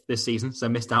finished 5th this season, so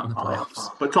missed out on the playoffs.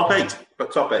 But top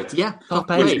eight. Yeah, Top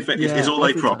eight. eight. Is all they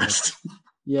every time. promised.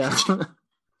 Yeah.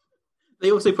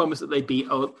 They also promised that they'd be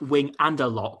a wing and a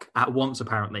lock at once,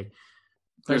 apparently.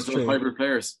 That's There's true. no hybrid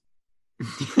players.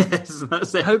 Yes,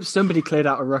 that's I it. hope somebody cleared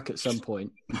out a ruck at some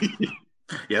point.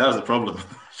 Yeah, that was the problem.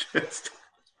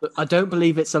 But I don't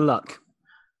believe it's a luck.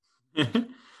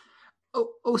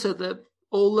 Also,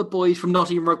 all the boys from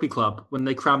Nottingham Rugby Club, when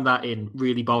they crammed that in,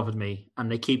 really bothered me,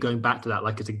 and they keep going back to that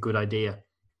like it's a good idea.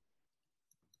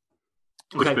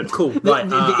 Okay, cool. Right,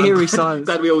 The eerie silence.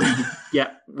 Glad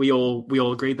we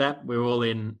all agreed there. We're all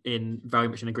in very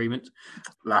much in agreement.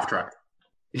 Laugh track.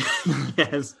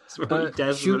 Yes.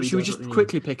 Should we just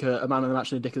quickly pick a man of the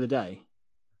match and a dick of the day?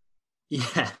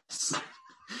 Yes.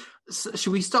 So,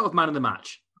 should we start with man of the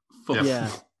match? Yeah.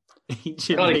 Each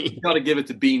of me. Gotta give it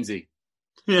to Beansy.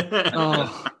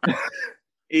 Oh,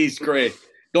 He's great.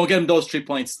 Don't give him those 3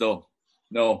 points though.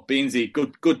 No, Beansy,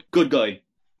 good guy.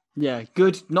 yeah,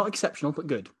 good. Not exceptional, but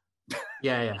good.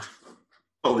 Yeah.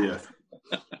 All the earth.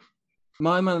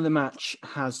 My man of the match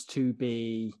has to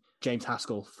be James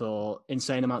Haskell for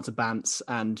insane amounts of bants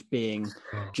and being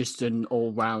just an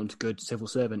all-round good civil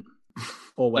servant,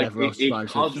 or whatever else. A rhymes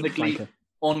with cosmically flanker.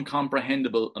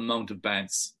 uncomprehendable amount of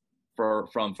bants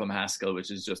from Haskell, which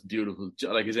is just beautiful.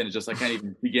 Like, is in it just I can't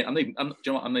even begin. I'm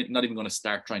not even going to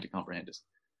start trying to comprehend it.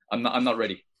 I'm not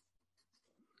ready.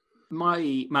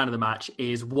 My man of the match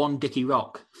is one Dickie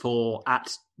Rock for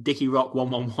at Dickie Rock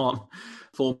 111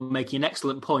 for making an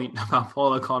excellent point about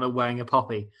Paul O'Connor wearing a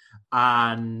poppy.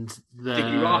 And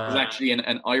Dickie Rock is actually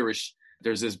an Irish.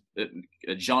 There's this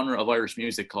a genre of Irish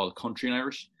music called country and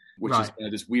Irish, which is kind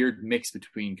of this weird mix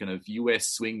between kind of US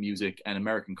swing music and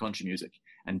American country music.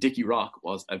 And Dickie Rock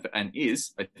was and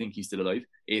is, I think he's still alive,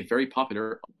 a very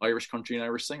popular Irish country and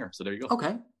Irish singer. So there you go.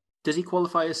 Okay. Does he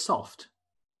qualify as soft?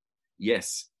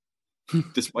 Yes,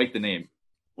 despite the name.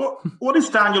 What does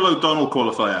Daniel O'Donnell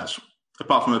qualify as,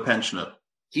 apart from a pensioner?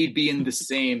 He'd be in the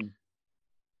same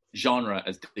genre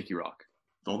as Dickie Rock.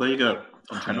 Oh, there you go.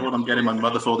 I know what I'm getting my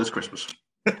mother for this Christmas.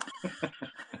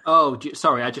 Oh,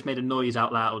 sorry, I just made a noise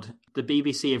out loud. The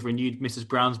BBC have renewed Mrs.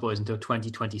 Brown's Boys until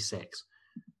 2026.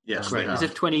 Yes, Great. As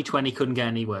if 2020 couldn't get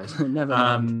any worse. Never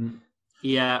mind.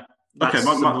 Yeah. Okay,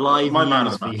 my man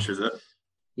of the match, is it?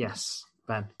 Yes,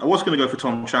 Ben. I was going to go for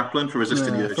Tom Chaplin for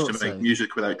resisting the urge to so. make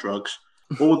music without drugs.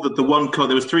 Or the one,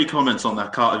 there was 3 comments on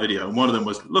that Carter video, and one of them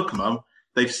was, "Look, Mum,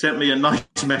 they've sent me a nice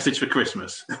message for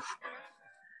Christmas," which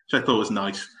I thought was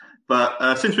nice.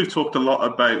 But since we've talked a lot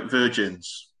about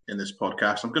virgins in this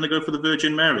podcast, I'm going to go for the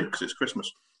Virgin Mary because it's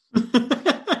Christmas.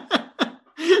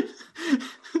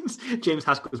 James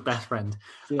Haskell's best friend.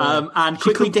 Yeah. And She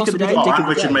quickly, could Dick of the possibly Day. Dick of And the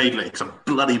Richard Day. Madeley, because I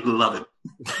bloody love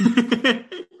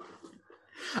it.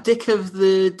 Dick of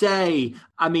the Day.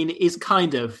 I mean, is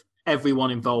kind of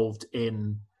everyone involved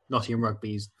in Nottingham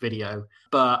Rugby's video,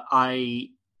 but I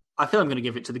feel I'm going to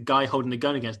give it to the guy holding the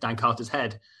gun against Dan Carter's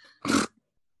head.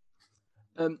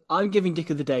 I'm giving Dick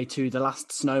of the Day to the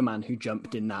last snowman who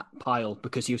jumped in that pile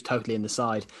because he was totally in the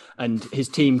side, and his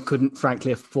team couldn't,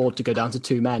 frankly, afford to go down to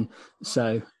 2 men.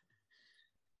 So,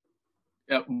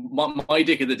 Yeah, my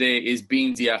Dick of the Day is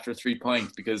Beansy after 3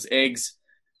 points because Eggs,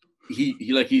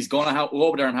 he's going to go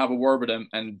over there and have a word with him,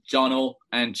 and Jono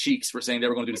and Cheeks were saying they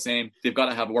were going to do the same. They've got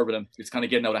to have a word with him. It's kind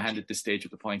of getting out of hand at this stage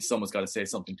with the points. Someone's got to say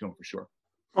something to him for sure.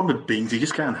 Problem with Beans, he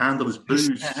just can't handle his booze.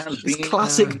 it's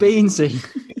classic Beansy.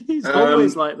 He's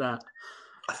always like that.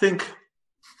 I think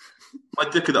I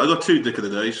got 2 Dick of the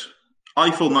Days.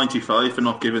 Eiffel 95 for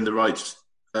not giving the rights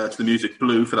to the music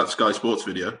Blue for that Sky Sports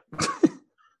video,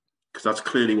 because that's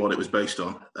clearly what it was based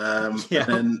on. And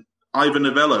then Ivan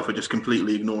Novello for just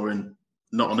completely ignoring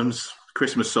Nottingham's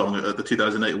Christmas song at the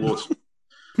 2008 awards.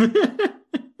 I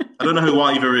don't know who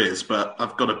Ivor is, but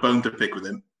I've got a bone to pick with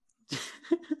him.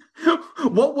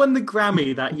 What won the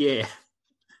Grammy that year?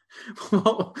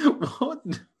 What?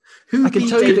 Who I can beat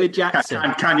tell you David that- Jackson?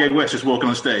 And Kanye West just walking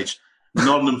on stage.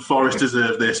 Nottingham Forest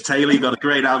deserve this. Taylor got a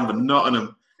great album, but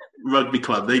Nottingham Rugby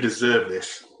Club, they deserve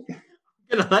this.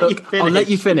 I'll let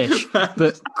you finish.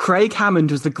 But Craig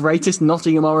Hammond was the greatest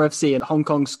Nottingham RFC and Hong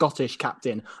Kong Scottish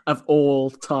captain of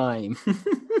all time.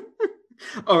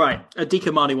 All right, Adika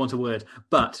Marnie wants a word,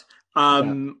 but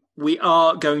we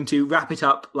are going to wrap it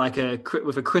up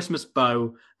with a Christmas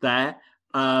bow there.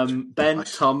 Ben,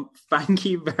 Nice. Tom, thank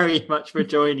you very much for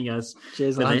joining us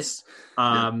Cheers, for lads. this.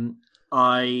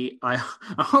 I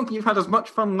hope you've had as much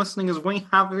fun listening as we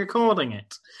have recording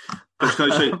it.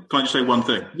 Can I just say one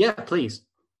thing? Yeah, please.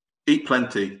 Eat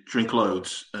plenty, drink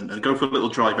loads, and go for a little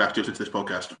drive after this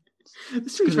podcast. The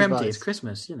sweet Good remedy advice. is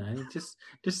Christmas,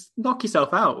 just knock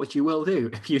yourself out, which you will do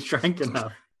if you drank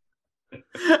enough.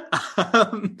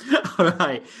 All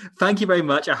right. Thank you very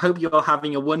much. I hope you're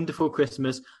having a wonderful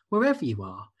Christmas wherever you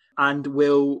are. And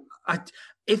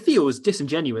it feels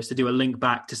disingenuous to do a link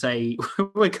back to say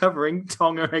we're covering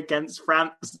Tonga against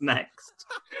France next.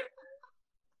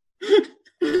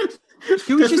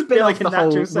 Can we just be feel like like a the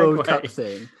whole natural World segue. Cup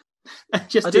thing?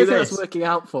 Just I do don't think this. that's working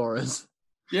out for us.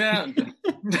 Yeah.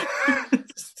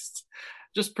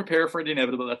 Just prepare for the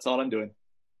inevitable. That's all I'm doing.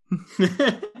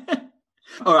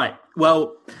 All right.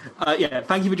 Well,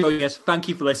 thank you for joining us. Thank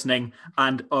you for listening.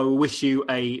 And I wish you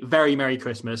a very Merry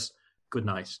Christmas. Good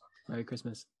night. Merry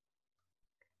Christmas.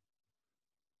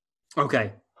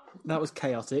 Okay. That was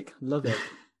chaotic. Love it.